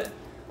behind it.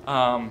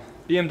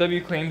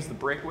 BMW claims the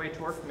breakaway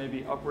torque may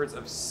be upwards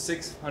of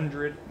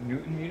 600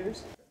 Newton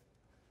meters.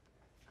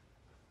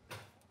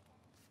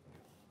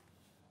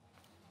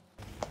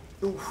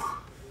 Oof.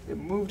 It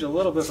moved a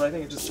little bit, but I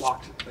think it just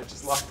locked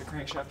the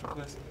crankshaft in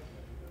place.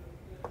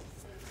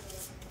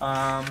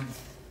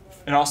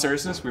 In all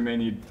seriousness, we may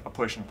need a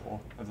push and a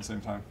pull at the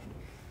same time.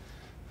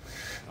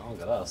 Oh,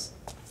 look at us.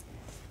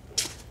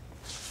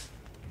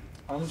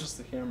 I'm just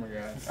the camera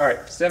guy. All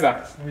right, stand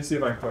back. Let me see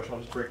if I can push. I'll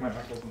just break my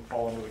knuckles and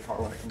fall into the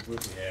car when it comes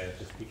loose. Yeah,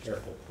 just be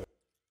careful.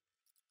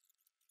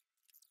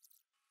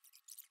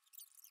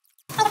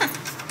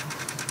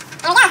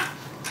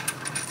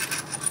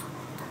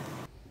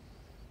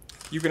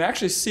 You can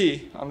actually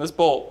see on this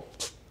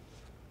bolt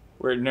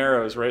where it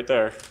narrows right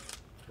there,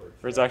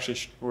 where it's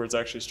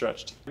actually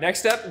stretched. Next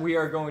step, we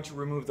are going to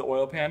remove the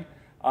oil pan.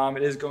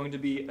 It is going to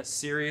be a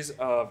series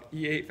of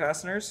E8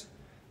 fasteners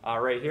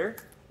right here,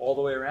 all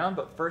the way around.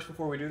 But first,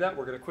 before we do that,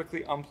 we're going to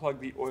quickly unplug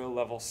the oil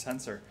level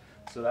sensor.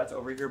 So that's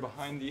over here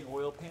behind the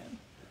oil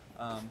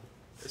pan.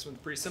 This one's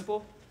pretty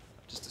simple.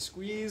 Just a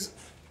squeeze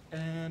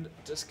and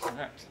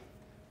disconnect.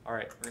 All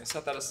right, we're going to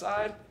set that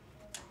aside.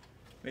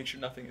 Make sure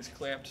nothing is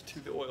clamped to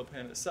the oil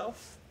pan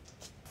itself.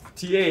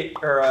 T8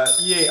 or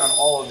E8 on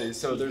all of these.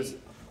 So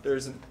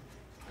there's an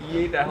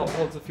E8 that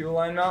holds the fuel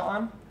line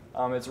mount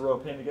on. It's a real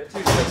pain to get to, so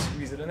you gotta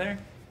squeeze it in there.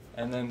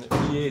 And then the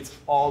E8's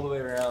all the way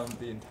around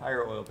the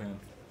entire oil pan.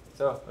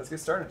 So let's get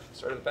started.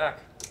 Start at the back.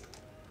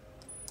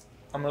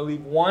 I'm gonna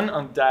leave one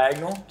on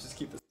diagonal. Just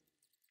keep this.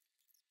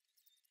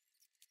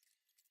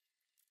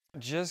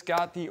 Just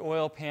got the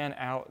oil pan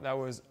out. That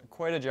was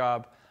quite a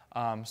job.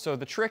 So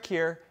the trick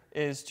here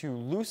is to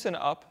loosen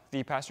up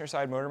the passenger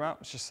side motor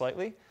mount just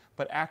slightly,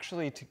 but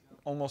actually to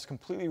almost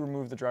completely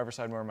remove the driver's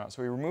side motor mount.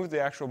 So we removed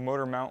the actual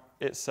motor mount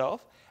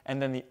itself,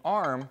 and then the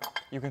arm,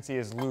 you can see,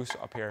 is loose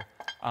up here,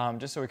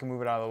 just so we can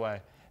move it out of the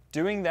way.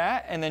 Doing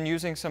that, and then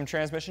using some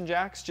transmission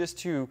jacks just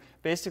to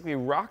basically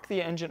rock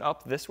the engine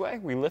up this way.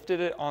 We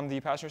lifted it on the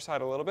passenger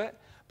side a little bit,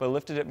 but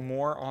lifted it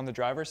more on the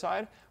driver's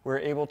side. We're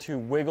able to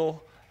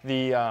wiggle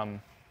the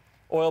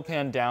oil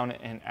pan down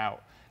and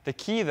out. The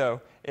key,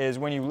 though, is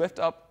when you lift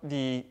up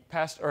the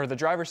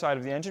driver's side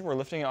of the engine, we're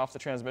lifting it off the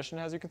transmission,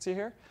 as you can see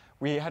here.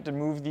 We had to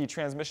move the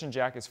transmission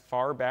jack as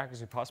far back as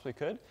we possibly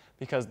could,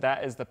 because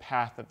that is the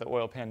path that the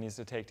oil pan needs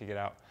to take to get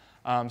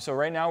out. So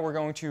right now we're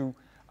going to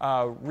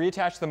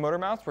reattach the motor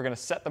mounts. We're going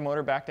to set the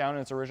motor back down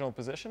in its original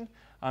position.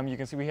 You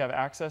can see we have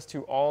access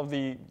to all of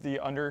the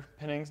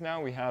underpinnings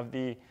now. We have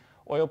the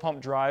oil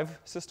pump drive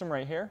system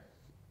right here,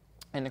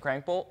 and the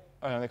crank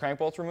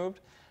bolt's removed.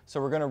 So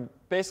we're going to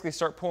basically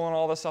start pulling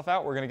all this stuff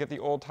out. We're going to get the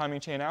old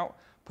timing chain out,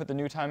 put the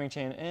new timing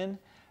chain in,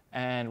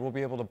 and we'll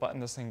be able to button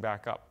this thing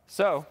back up.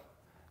 So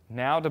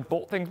now to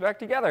bolt things back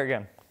together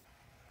again.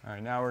 All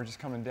right, now we're just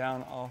coming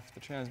down off the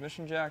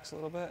transmission jacks a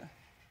little bit.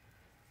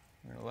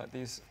 We're going to let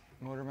these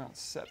motor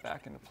mounts set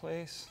back into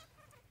place.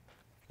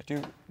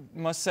 I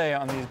must say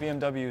on these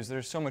BMWs,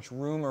 there's so much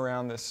room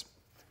around this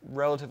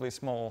relatively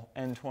small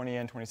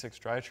N20, N26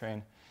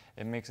 drivetrain.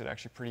 It makes it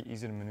actually pretty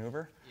easy to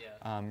maneuver.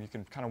 Yeah. You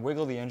can kind of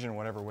wiggle the engine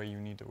whatever way you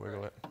need to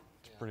wiggle it.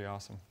 It's pretty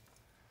awesome.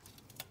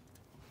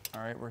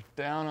 All right, we're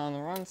down on the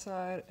run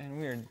side, and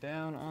we are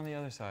down on the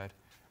other side.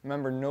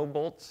 Remember, no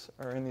bolts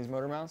are in these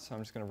motor mounts, so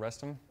I'm just going to rest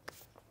them. So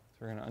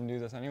we're going to undo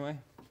this anyway.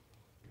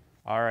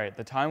 All right,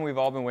 the time we've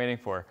all been waiting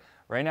for.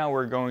 Right now,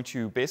 we're going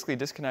to basically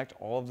disconnect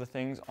all of the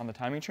things on the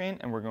timing chain,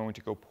 and we're going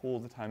to go pull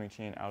the timing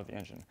chain out of the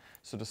engine.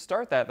 So to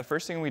start that, the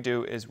first thing we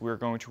do is we're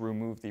going to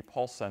remove the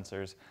pulse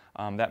sensors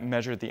that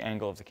measure the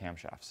angle of the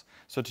camshafts.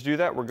 So to do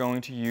that, we're going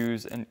to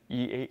use an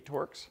E8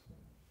 Torx.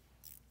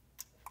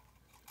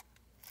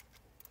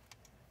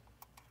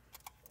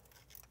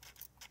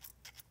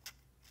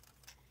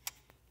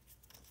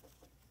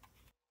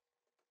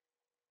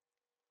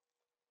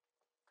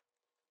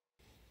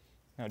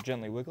 Now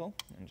gently wiggle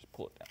and just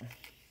pull it down.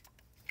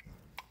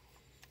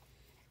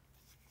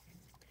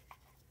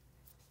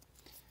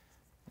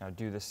 Now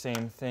do the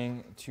same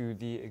thing to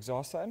the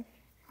exhaust side.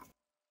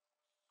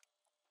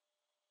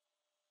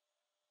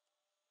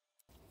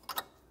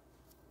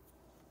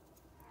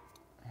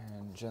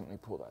 And gently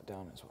pull that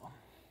down as well.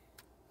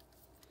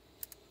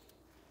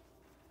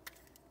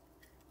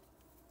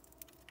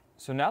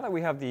 So now that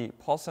we have the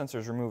pulse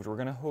sensors removed, we're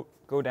going to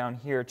go down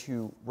here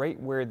to right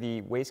where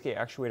the wastegate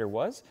actuator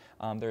was.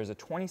 There's a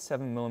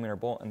 27mm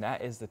bolt, and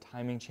that is the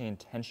timing chain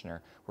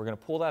tensioner. We're going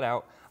to pull that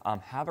out,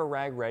 have a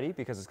rag ready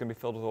because it's going to be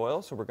filled with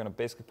oil, so we're going to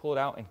basically pull it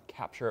out and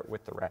capture it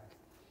with the rag.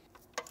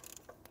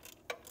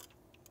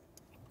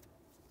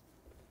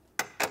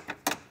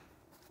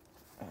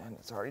 And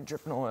it's already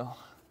dripping oil.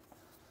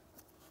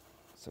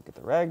 So get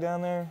the rag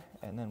down there,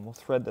 and then we'll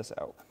thread this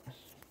out.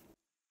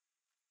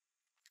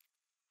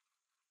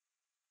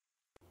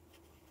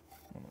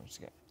 And we're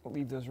just going to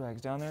leave those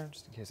rags down there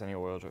just in case any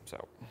oil drips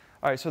out.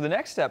 All right, so the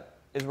next step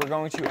is we're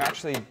going to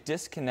actually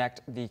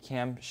disconnect the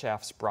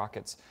camshaft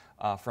sprockets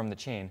from the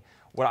chain.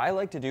 What I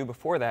like to do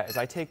before that is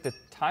I take the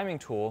timing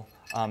tool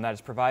that is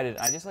provided,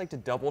 and I just like to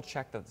double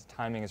check that the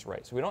timing is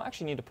right. So we don't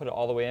actually need to put it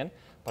all the way in,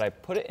 but I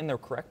put it in the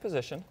correct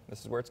position. This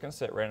is where it's going to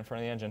sit, right in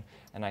front of the engine,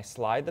 and I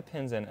slide the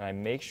pins in, and I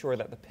make sure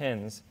that the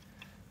pins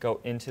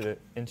go into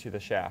the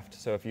shaft.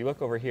 So if you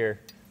look over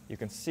here, you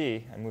can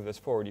see, I move this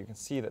forward, you can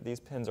see that these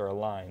pins are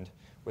aligned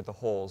with the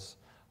holes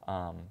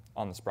on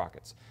the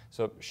sprockets.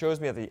 So it shows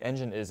me that the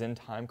engine is in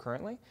time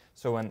currently,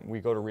 so when we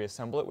go to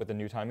reassemble it with the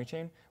new timing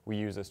chain, we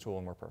use this tool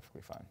and we're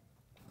perfectly fine.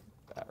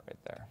 That right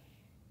there,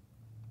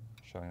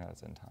 showing that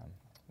it's in time.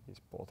 These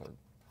both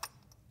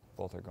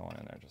are going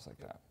in there just like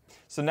that.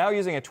 So now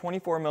using a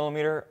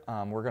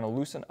 24mm, we're going to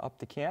loosen up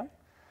the cam.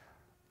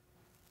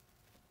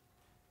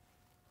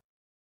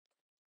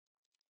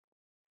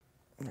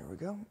 There we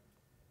go.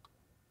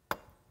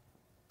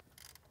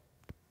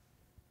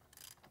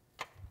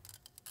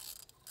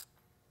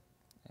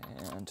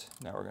 And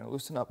now we're going to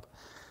loosen up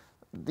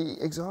the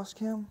exhaust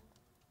cam.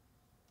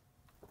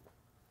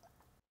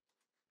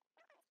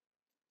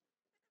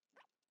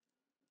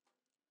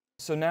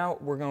 So now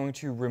we're going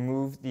to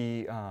remove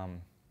the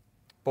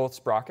both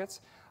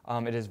sprockets.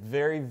 It is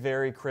very,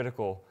 very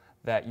critical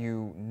that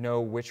you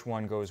know which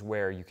one goes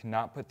where. You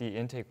cannot put the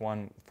intake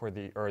one for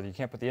the, or you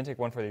can't put the intake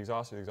one for the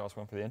exhaust or the exhaust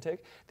one for the intake.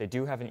 They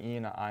do have an E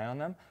and an I on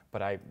them,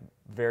 but I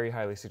very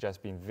highly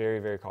suggest being very,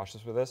 very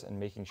cautious with this and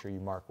making sure you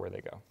mark where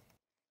they go.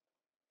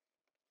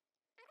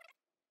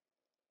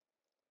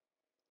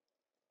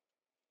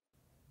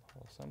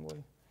 Whole assembly.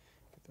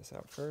 Get this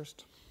out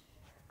first.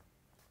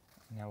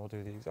 Now we'll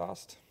do the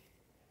exhaust.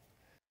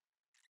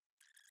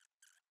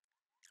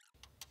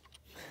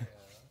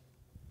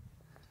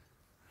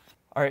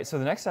 All right, so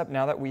the next step,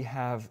 now that we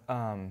have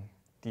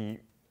the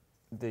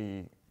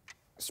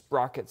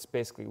sprockets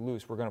basically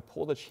loose, we're going to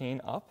pull the chain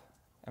up,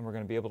 and we're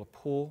going to be able to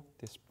pull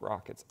the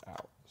sprockets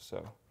out.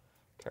 So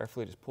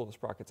carefully just pull the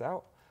sprockets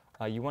out.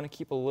 You want to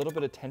keep a little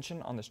bit of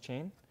tension on this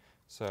chain,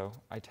 so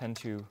I tend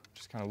to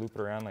just kind of loop it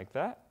around like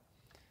that,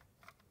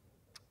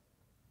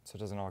 so it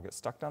doesn't all get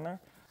stuck down there.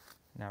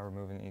 Now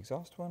removing the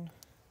exhaust one,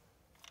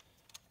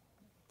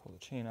 pull the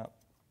chain up,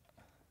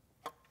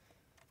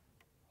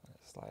 let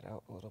it slide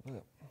out a little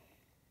bit.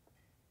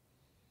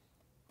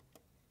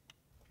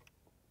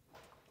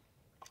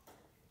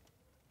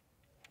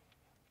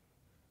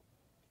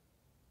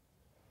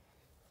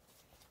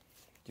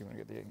 Do you want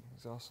to get the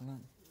exhaust on that?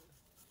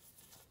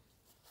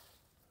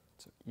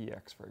 So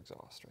EX for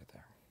exhaust right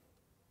there.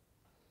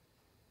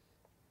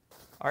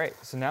 All right,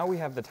 so now we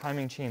have the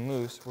timing chain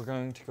loose. We're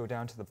going to go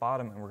down to the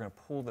bottom and we're going to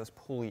pull this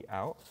pulley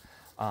out.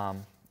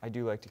 I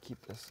do like to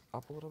keep this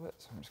up a little bit,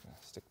 so I'm just going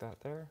to stick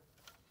that there.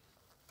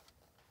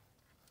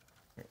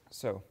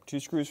 So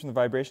 2 screws from the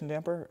vibration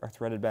damper are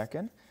threaded back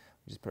in.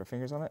 We just put our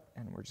fingers on it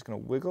and we're just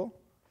going to wiggle.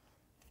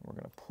 And we're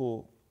going to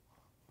pull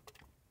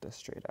this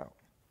straight out.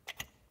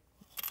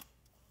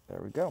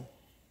 There we go.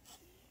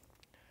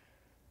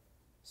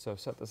 So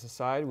set this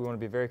aside. We want to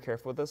be very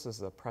careful with this. This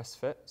is a press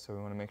fit, so we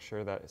want to make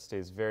sure that it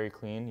stays very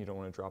clean. You don't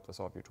want to drop this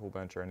off your tool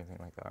bench or anything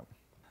like that.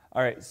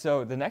 All right,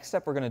 so the next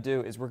step we're going to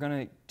do is we're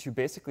going to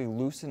basically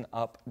loosen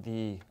up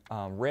the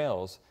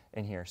rails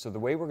in here. So the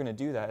way we're going to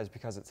do that is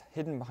because it's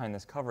hidden behind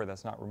this cover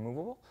that's not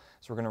removable.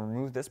 So we're going to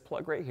remove this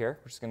plug right here,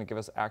 which is going to give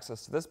us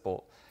access to this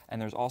bolt.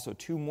 And there's also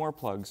 2 more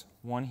plugs,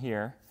 one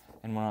here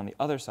and one on the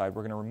other side.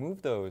 We're going to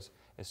remove those.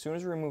 As soon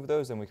as we remove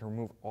those, then we can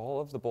remove all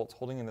of the bolts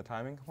holding in the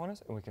timing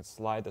components, and we can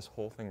slide this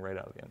whole thing right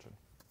out of the engine.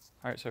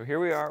 All right, so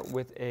here we are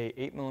with a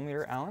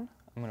 8mm Allen.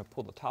 I'm going to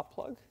pull the top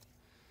plug.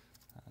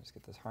 Just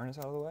get this harness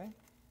out of the way.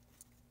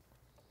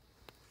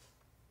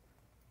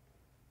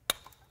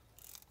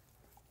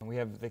 And we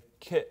have the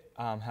kit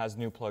has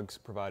new plugs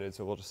provided,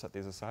 so we'll just set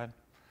these aside.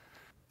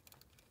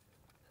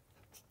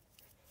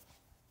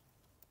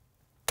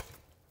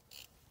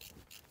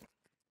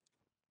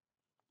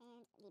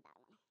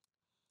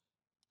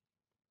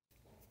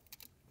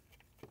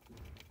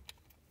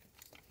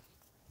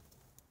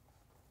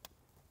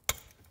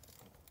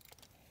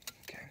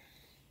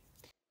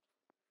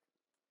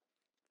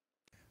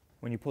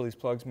 When you pull these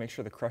plugs, make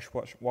sure the crush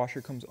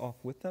washer comes off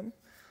with them,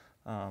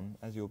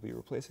 as you'll be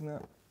replacing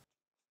that.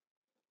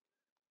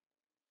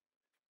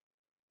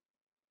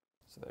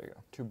 So there you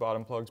go, 2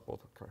 bottom plugs,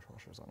 both with crush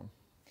washers on them.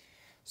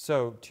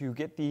 So to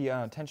get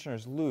the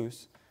tensioners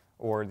loose,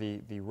 or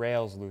the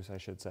rails loose I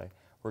should say,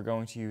 we're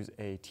going to use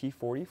a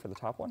T40 for the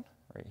top one.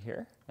 right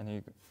here. And then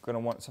you're going to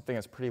want something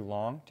that's pretty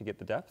long to get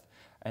the depth.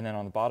 And then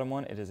on the bottom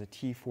one, it is a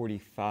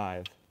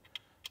T45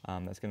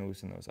 that's going to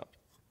loosen those up.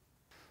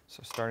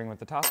 So starting with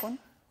the top one,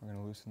 we're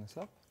going to loosen this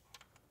up.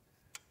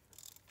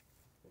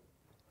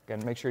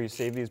 Again, make sure you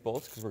save these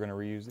bolts because we're going to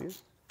reuse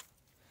these.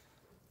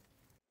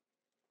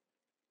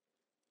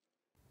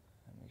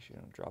 And make sure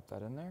you don't drop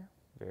that in there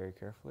very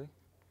carefully.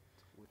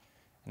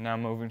 And now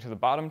moving to the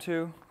bottom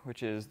two,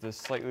 which is the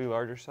slightly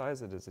larger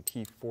size. It is a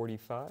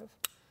T45.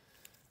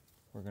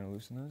 We're going to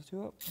loosen those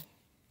two up.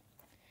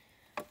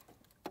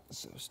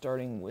 So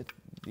starting with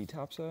the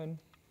top side.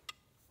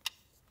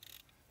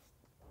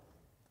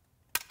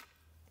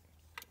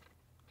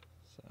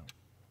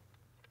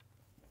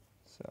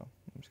 So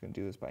I'm just going to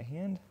do this by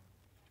hand.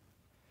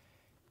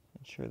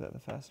 Ensure that the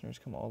fasteners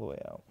come all the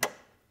way out. You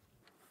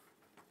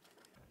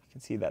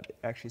can see that it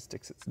actually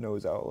sticks its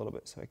nose out a little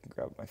bit, so I can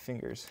grab my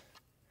fingers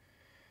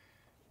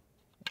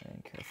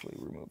and carefully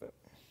remove it.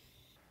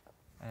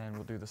 And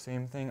we'll do the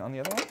same thing on the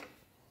other one.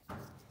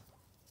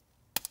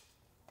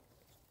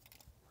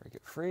 Break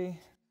it free.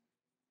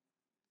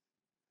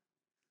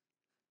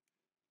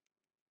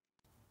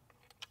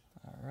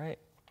 All right,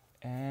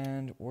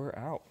 and we're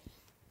out.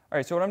 All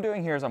right, so what I'm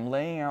doing here is I'm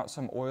laying out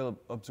some oil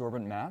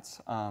absorbent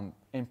mats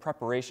in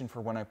preparation for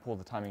when I pull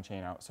the timing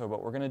chain out. So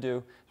what we're gonna do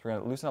is we're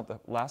gonna loosen up the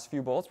last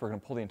few bolts, we're gonna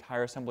pull the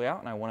entire assembly out,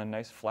 and I want a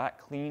nice flat,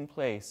 clean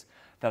place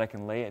that I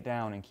can lay it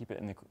down and keep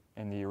it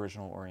in the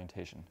original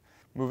orientation.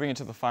 Moving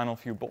into the final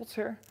few bolts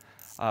here,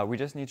 we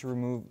just need to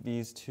remove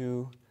these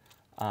two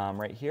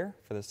right here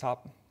for this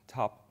top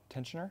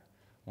tensioner,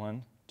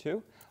 1,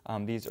 2.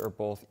 These are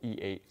both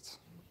E8s.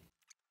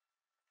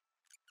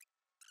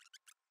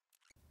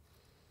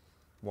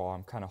 While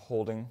I'm kind of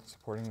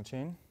supporting the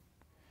chain.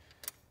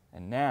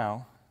 And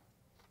now,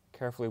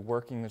 carefully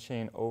working the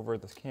chain over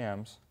the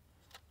cams,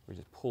 we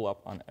just pull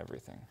up on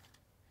everything.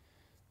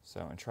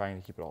 So, and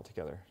trying to keep it all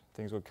together.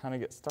 Things would kind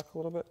of get stuck a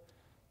little bit,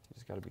 so you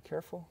just got to be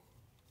careful.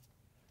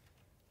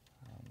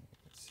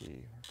 Let's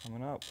see, we're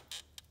coming up.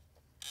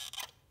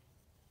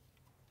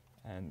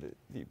 And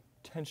the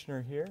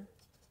tensioner here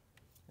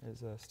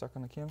is stuck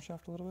on the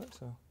camshaft a little bit,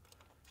 so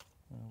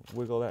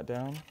wiggle that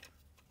down.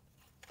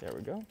 There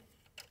we go.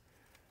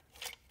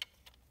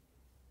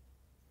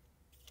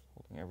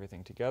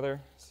 Everything together.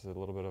 This is a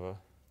little bit of a,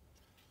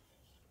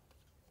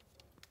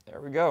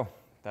 there we go.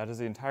 That is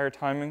the entire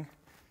timing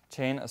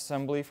chain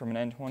assembly from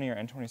an N20 or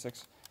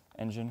N26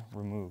 engine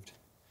removed.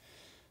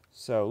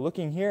 So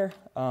looking here,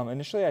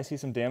 initially I see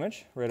some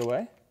damage right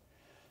away.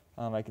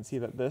 I can see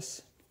that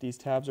these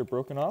tabs are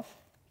broken off.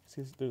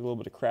 See there's a little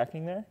bit of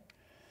cracking there.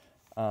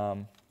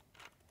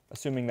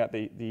 Assuming that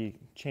the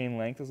chain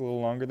length is a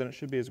little longer than it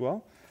should be as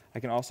well. I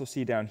can also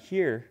see down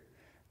here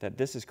that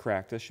this is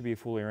cracked. This should be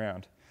fully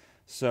round.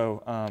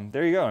 So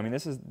there you go. I mean,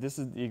 this is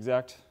the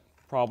exact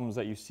problems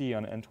that you see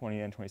on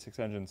N20, N26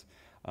 engines.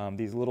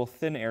 These little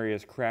thin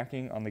areas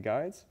cracking on the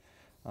guides.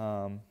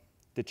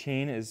 The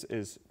chain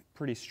is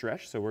pretty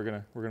stretched, so we're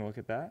gonna look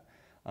at that.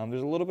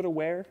 There's a little bit of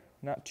wear,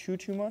 not too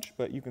much,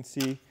 but you can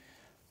see, if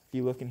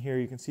you look in here,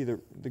 you can see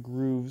the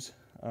grooves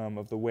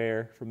of the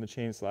wear from the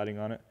chain sliding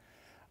on it.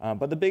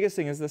 But the biggest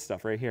thing is this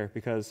stuff right here,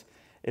 because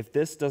if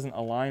this doesn't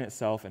align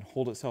itself and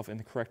hold itself in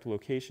the correct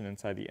location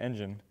inside the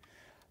engine,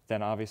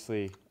 then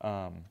obviously,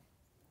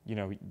 you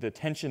know, the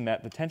tension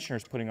that the tensioner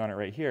is putting on it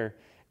right here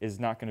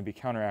is not going to be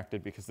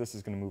counteracted because this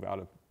is going to move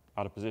out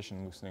of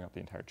position, loosening up the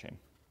entire chain.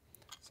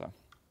 So,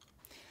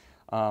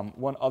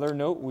 one other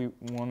note we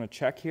want to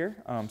check here.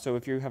 So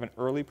if you have an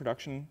early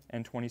production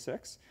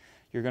N26,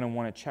 you're going to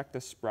want to check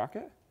this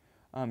sprocket.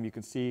 You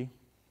can see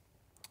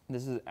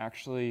this is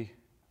actually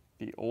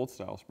the old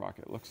style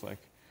sprocket, it looks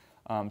like.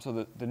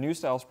 So the new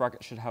style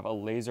sprocket should have a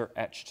laser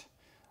etched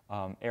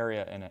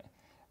area in it.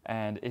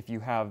 And if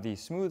you have the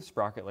smooth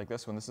sprocket like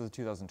this one, this is a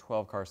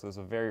 2012 car, so this is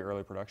a very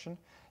early production,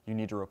 you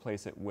need to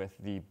replace it with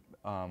the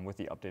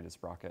updated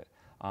sprocket.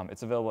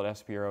 It's available at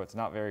SPRO, it's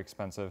not very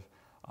expensive,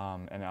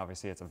 and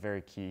obviously it's a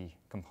very key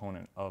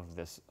component of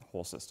this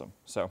whole system.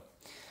 So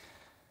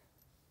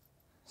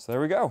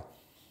there we go,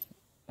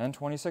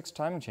 N26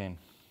 timing chain.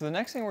 So the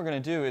next thing we're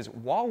going to do is,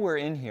 while we're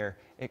in here,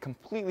 it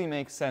completely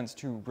makes sense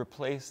to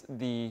replace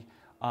the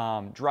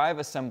drive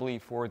assembly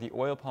for the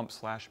oil pump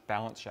 /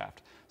 balance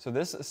shaft. So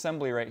this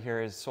assembly right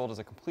here is sold as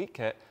a complete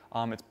kit.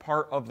 It's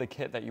part of the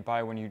kit that you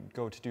buy when you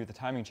go to do the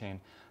timing chain.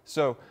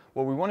 So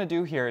what we want to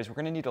do here is we're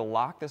going to need to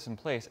lock this in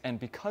place, and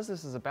because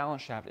this is a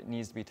balance shaft, it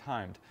needs to be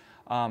timed.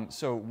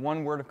 So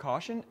one word of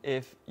caution,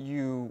 if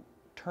you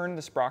turn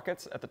the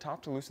sprockets at the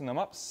top to loosen them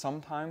up,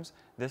 sometimes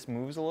this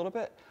moves a little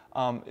bit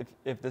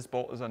if this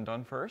bolt is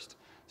undone first.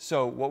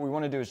 So what we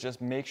want to do is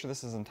just make sure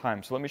this is in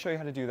time. So let me show you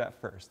how to do that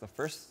first. The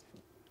first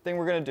thing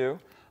we're going to do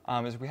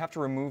is we have to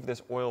remove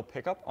this oil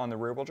pickup on the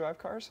rear-wheel drive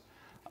cars.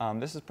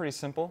 This is pretty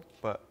simple,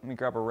 but let me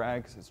grab a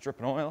rag because it's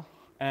dripping oil.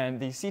 And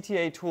the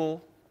CTA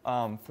tool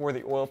for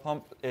the oil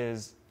pump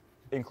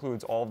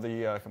includes all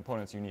the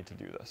components you need to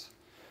do this.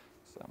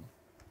 So I'm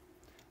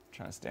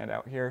trying to stand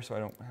out here so I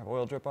don't have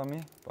oil drip on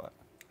me, but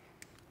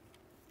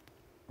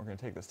we're going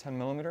to take this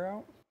 10mm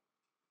out.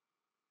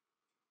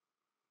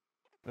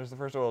 There's the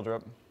first oil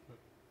drip.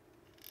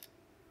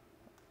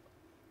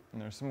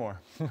 And there's some more.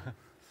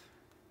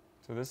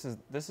 So this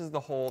is the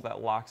hole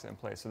that locks it in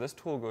place. So this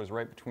tool goes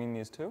right between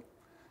these two.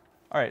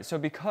 All right, so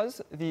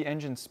because the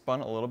engine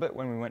spun a little bit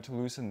when we went to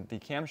loosen the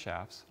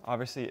camshafts,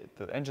 obviously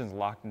the engine's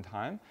locked in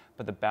time,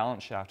 but the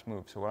balance shaft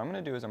moved. So what I'm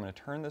going to do is I'm going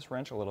to turn this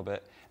wrench a little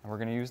bit, and we're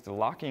going to use the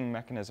locking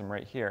mechanism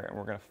right here, and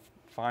we're going to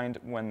find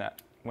when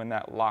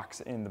that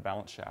locks in the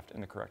balance shaft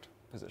in the correct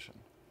position.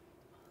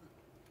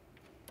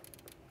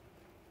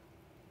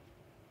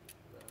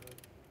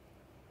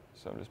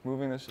 So I'm just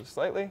moving this just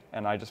slightly,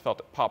 and I just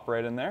felt it pop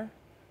right in there,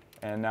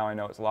 and now I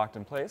know it's locked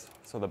in place,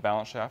 so the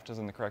balance shaft is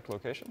in the correct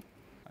location.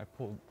 I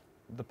pulled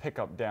the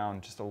pickup down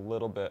just a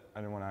little bit.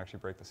 I didn't want to actually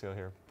break the seal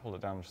here. Pulled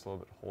it down just a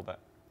little bit to hold that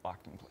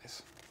locked in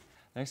place.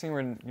 Next thing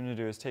we're going to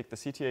do is take the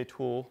CTA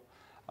tool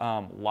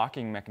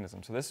locking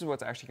mechanism. So this is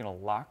what's actually going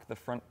to lock the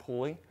front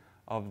pulley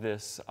of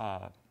this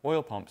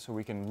oil pump so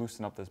we can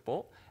loosen up this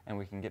bolt and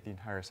we can get the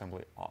entire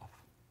assembly off.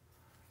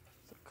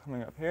 So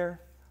coming up here,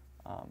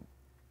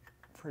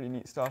 pretty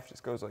neat stuff,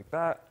 just goes like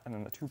that, and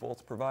then the 2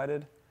 bolts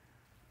provided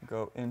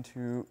go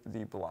into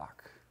the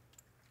block.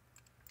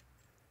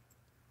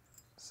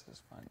 Let's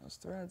just find those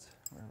threads,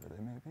 wherever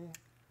they may be.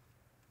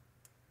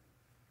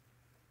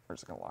 We're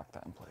just going to lock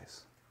that in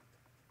place.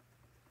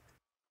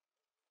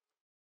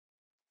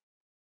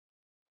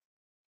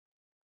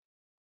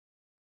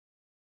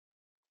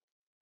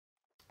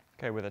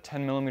 Okay, with a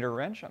 10mm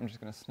wrench, I'm just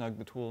going to snug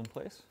the tool in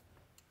place.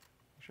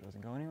 Make sure it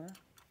doesn't go anywhere.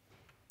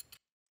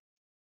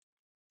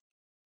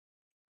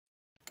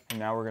 And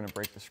now we're going to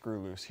break the screw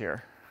loose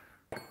here.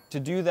 To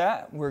do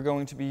that, we're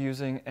going to be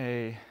using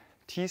a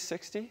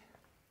T60.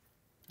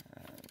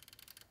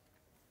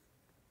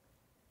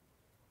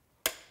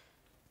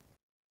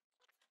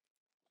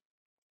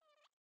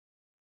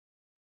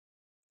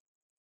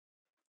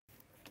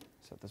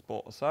 Set this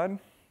bolt aside.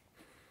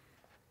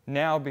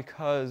 Now,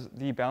 because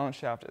the balance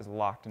shaft is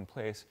locked in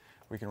place,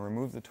 we can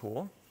remove the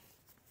tool.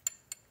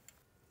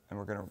 And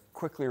we're going to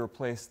quickly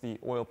replace the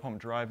oil pump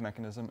drive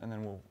mechanism, and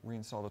then we'll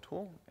reinstall the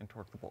tool and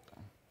torque the bolt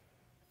down.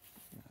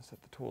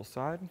 Set the tool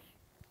aside.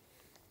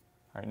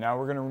 All right, now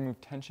we're going to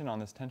remove tension on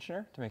this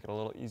tensioner to make it a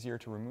little easier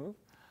to remove.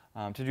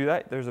 To do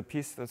that, there's a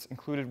piece that's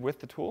included with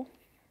the tool.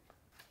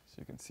 So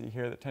you can see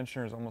here the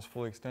tensioner is almost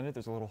fully extended.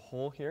 There's a little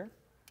hole here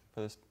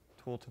for this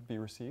tool to be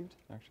received.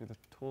 Actually, the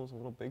tool is a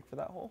little big for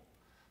that hole,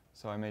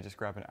 so I may just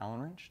grab an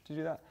Allen wrench to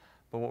do that.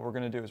 But what we're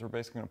going to do is we're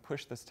basically going to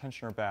push this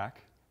tensioner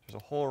back.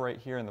 There's a hole right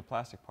here in the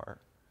plastic part.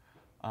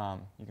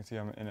 You can see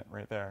I'm in it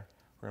right there.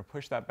 We're going to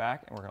push that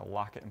back, and we're going to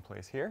lock it in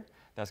place here.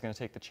 That's going to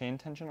take the chain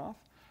tension off,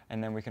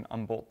 and then we can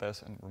unbolt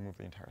this and remove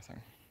the entire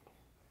thing.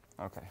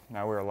 Okay,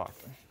 now we're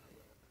locked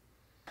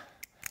in.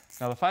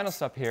 Now the final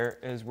step here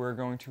is we're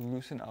going to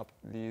loosen up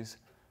these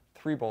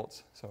 3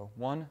 bolts. So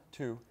 1,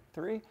 2,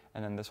 3,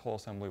 and then this whole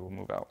assembly will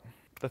move out.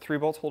 The 3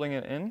 bolts holding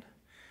it in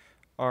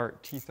are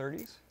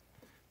T30s.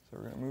 So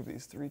we're going to move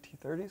these 3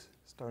 T30s,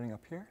 starting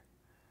up here.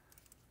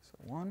 So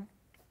 1,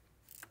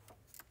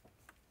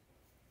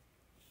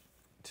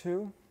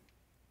 2,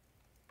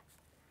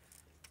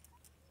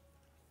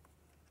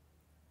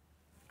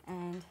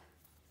 and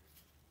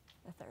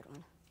the 3rd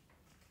one.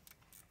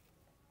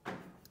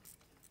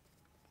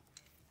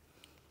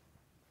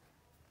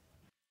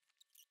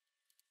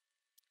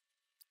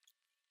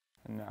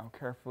 And now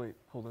carefully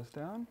pull this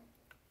down,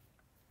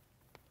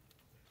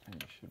 and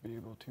you should be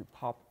able to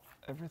pop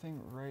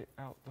everything right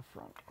out the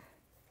front.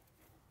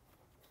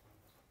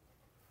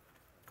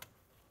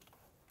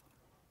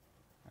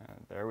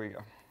 And there we go.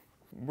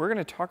 We're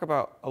going to talk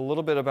about a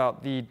little bit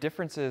about the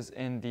differences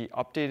in the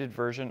updated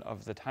version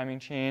of the timing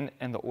chain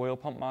and the oil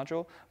pump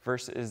module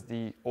versus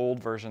the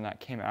old version that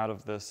came out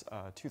of this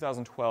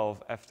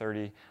 2012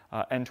 F30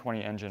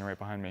 N20 engine right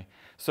behind me.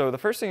 So the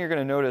first thing you're going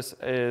to notice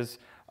is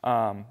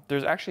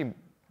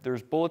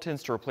there's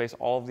bulletins to replace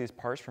all of these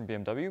parts from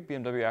BMW.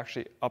 BMW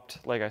actually upped,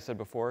 like I said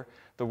before,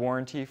 the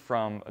warranty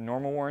from a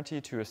normal warranty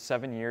to a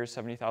 7 years,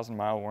 70,000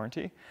 mile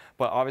warranty.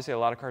 But obviously a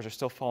lot of cars are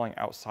still falling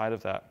outside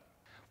of that.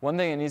 One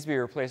thing that needs to be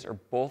replaced are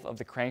both of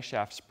the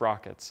crankshaft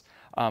sprockets.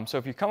 So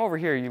if you come over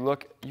here,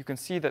 you can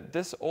see that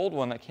this old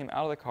one that came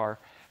out of the car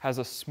has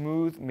a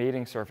smooth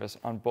mating surface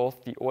on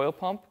both the oil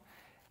pump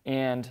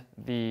and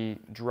the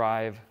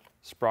drive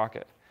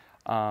sprocket.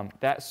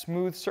 That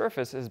smooth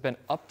surface has been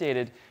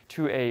updated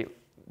to a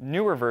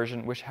newer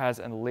version which has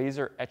a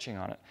laser etching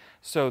on it.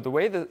 So the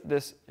way that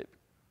this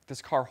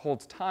car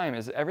holds time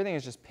is everything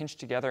is just pinched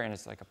together and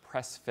it's like a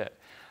press fit.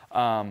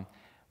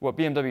 What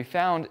BMW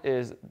found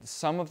is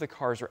some of the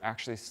cars are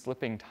actually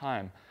slipping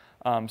time.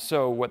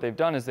 So what they've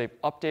done is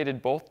they've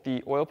updated both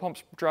the oil pump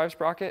drive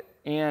sprocket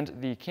and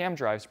the cam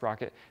drive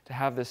sprocket to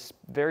have this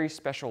very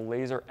special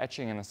laser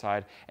etching in the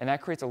side, and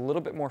that creates a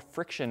little bit more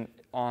friction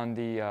on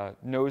the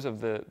nose of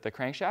the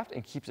crankshaft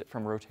and keeps it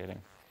from rotating.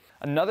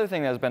 Another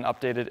thing that has been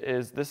updated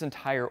is this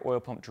entire oil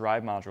pump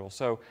drive module.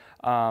 So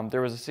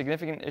there was a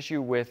significant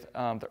issue with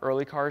the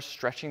early cars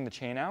stretching the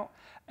chain out,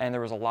 and there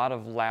was a lot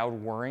of loud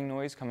whirring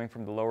noise coming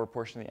from the lower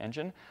portion of the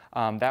engine.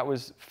 That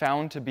was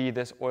found to be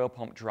this oil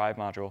pump drive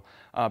module.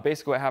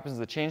 Basically what happens is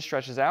the chain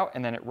stretches out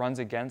and then it runs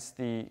against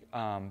a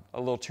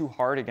little too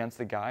hard against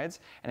the guides,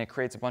 and it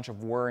creates a bunch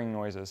of whirring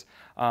noises.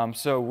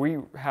 So we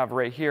have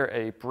right here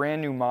a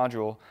brand new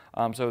module.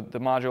 So the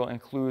module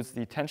includes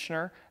the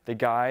tensioner, the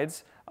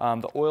guides,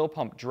 the oil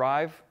pump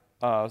drive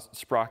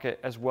sprocket,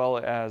 as well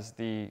as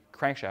the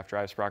crankshaft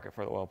drive sprocket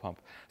for the oil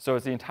pump. So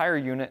it's the entire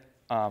unit.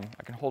 I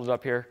can hold it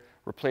up here,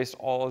 replaced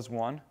all as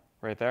one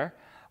right there.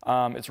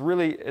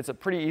 It's a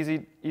pretty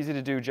easy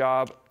to do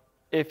job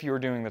if you're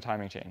doing the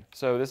timing chain.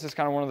 So this is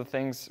kind of one of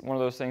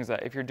those things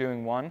that if you're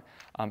doing one,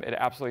 it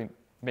absolutely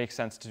makes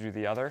sense to do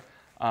the other.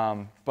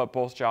 But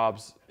both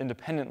jobs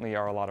independently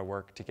are a lot of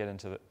work to get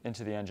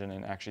into the engine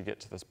and actually get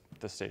to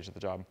this stage of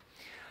the job.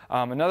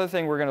 Another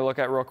thing we're going to look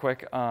at real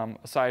quick,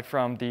 aside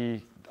from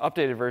the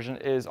updated version,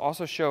 is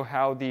also show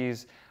how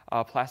these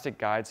plastic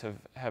guides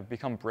have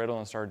become brittle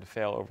and started to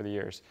fail over the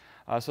years.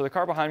 So the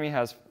car behind me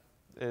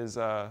is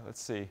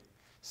let's see,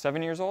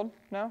 7 years old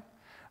now,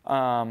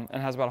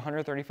 and has about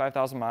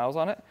 135,000 miles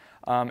on it.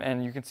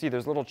 And you can see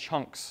there's little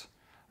chunks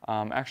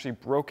actually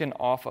broken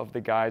off of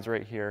the guides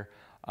right here.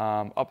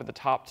 Up at the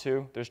top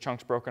too, there's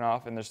chunks broken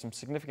off, and there's some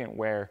significant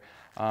wear.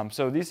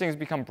 So these things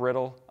become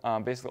brittle.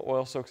 Basically,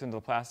 oil soaks into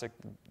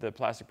the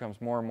plastic becomes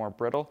more and more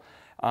brittle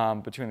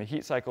between the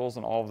heat cycles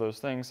and all of those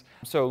things.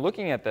 So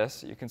looking at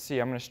this, you can see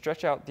I'm going to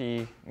stretch out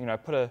I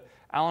put an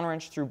Allen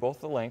wrench through both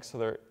the links so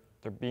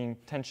they're being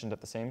tensioned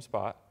at the same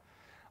spot.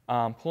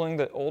 Pulling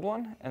the old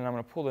one, and I'm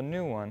going to pull the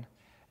new one,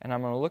 and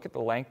I'm going to look at the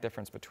length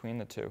difference between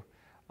the two.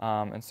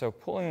 And so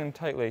pulling them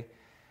tightly,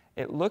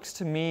 it looks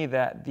to me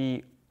that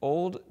the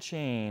old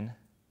chain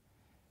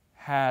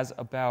has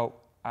about,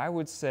 I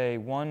would say,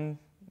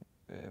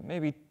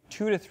 maybe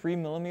 2 to 3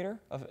 millimeter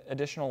of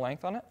additional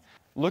length on it.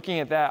 Looking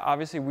at that,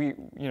 obviously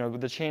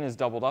the chain is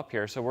doubled up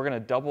here, so we're going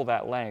to double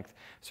that length.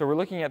 So we're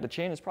looking at the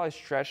chain is probably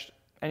stretched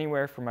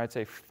anywhere from, I'd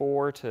say,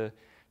 4 to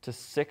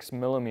 6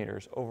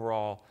 millimeters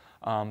overall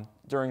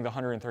during the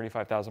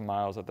 135,000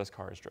 miles that this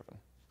car is driven.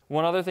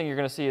 One other thing you're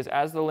going to see is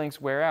as the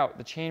links wear out,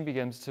 the chain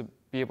begins to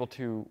be able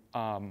to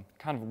kind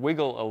of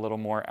wiggle a little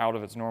more out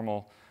of its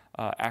normal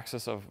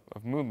axis of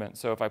movement.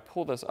 So if I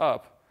pull this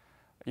up,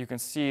 you can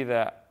see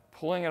that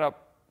pulling it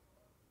up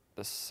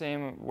the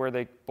same where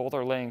they both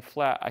are laying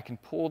flat, I can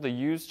pull the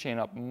used chain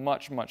up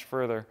much, much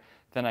further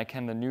than I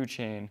can the new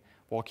chain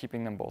while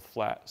keeping them both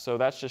flat. So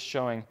that's just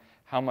showing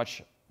how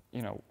much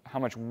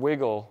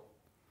wiggle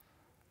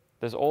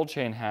this old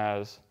chain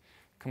has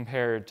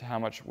compared to how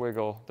much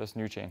wiggle this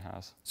new chain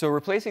has. So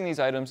replacing these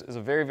items is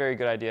a very, very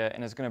good idea,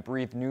 and is going to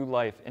breathe new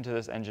life into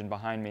this engine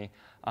behind me.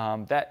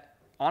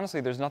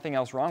 Honestly, there's nothing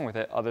else wrong with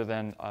it other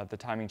than the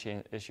timing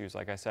chain issues.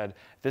 Like I said,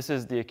 this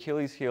is the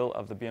Achilles heel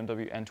of the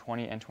BMW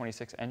N20,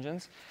 N26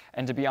 engines.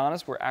 And to be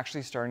honest, we're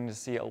actually starting to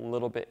see a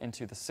little bit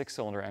into the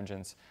 6-cylinder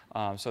engines.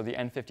 So the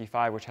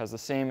N55, which has the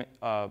same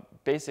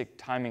basic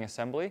timing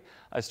assembly,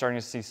 is starting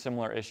to see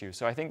similar issues.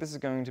 So I think this is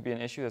going to be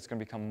an issue that's going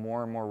to become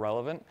more and more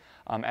relevant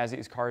as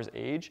these cars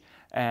age,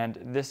 and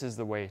this is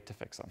the way to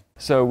fix them.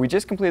 So we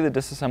just completed the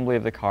disassembly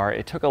of the car.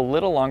 It took a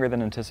little longer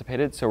than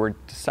anticipated, so we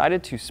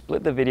decided to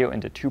split the video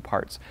into 2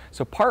 parts.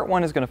 So part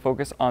 1 is going to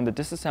focus on the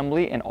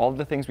disassembly and all of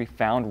the things we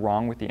found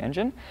wrong with the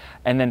engine,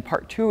 and then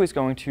part 2 is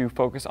going to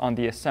focus on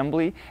the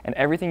assembly and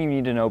everything you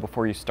need to know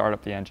before you start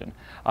up the engine.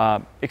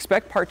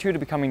 Expect part 2 to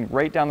be coming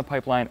right down the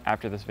pipeline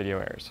after this video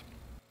airs.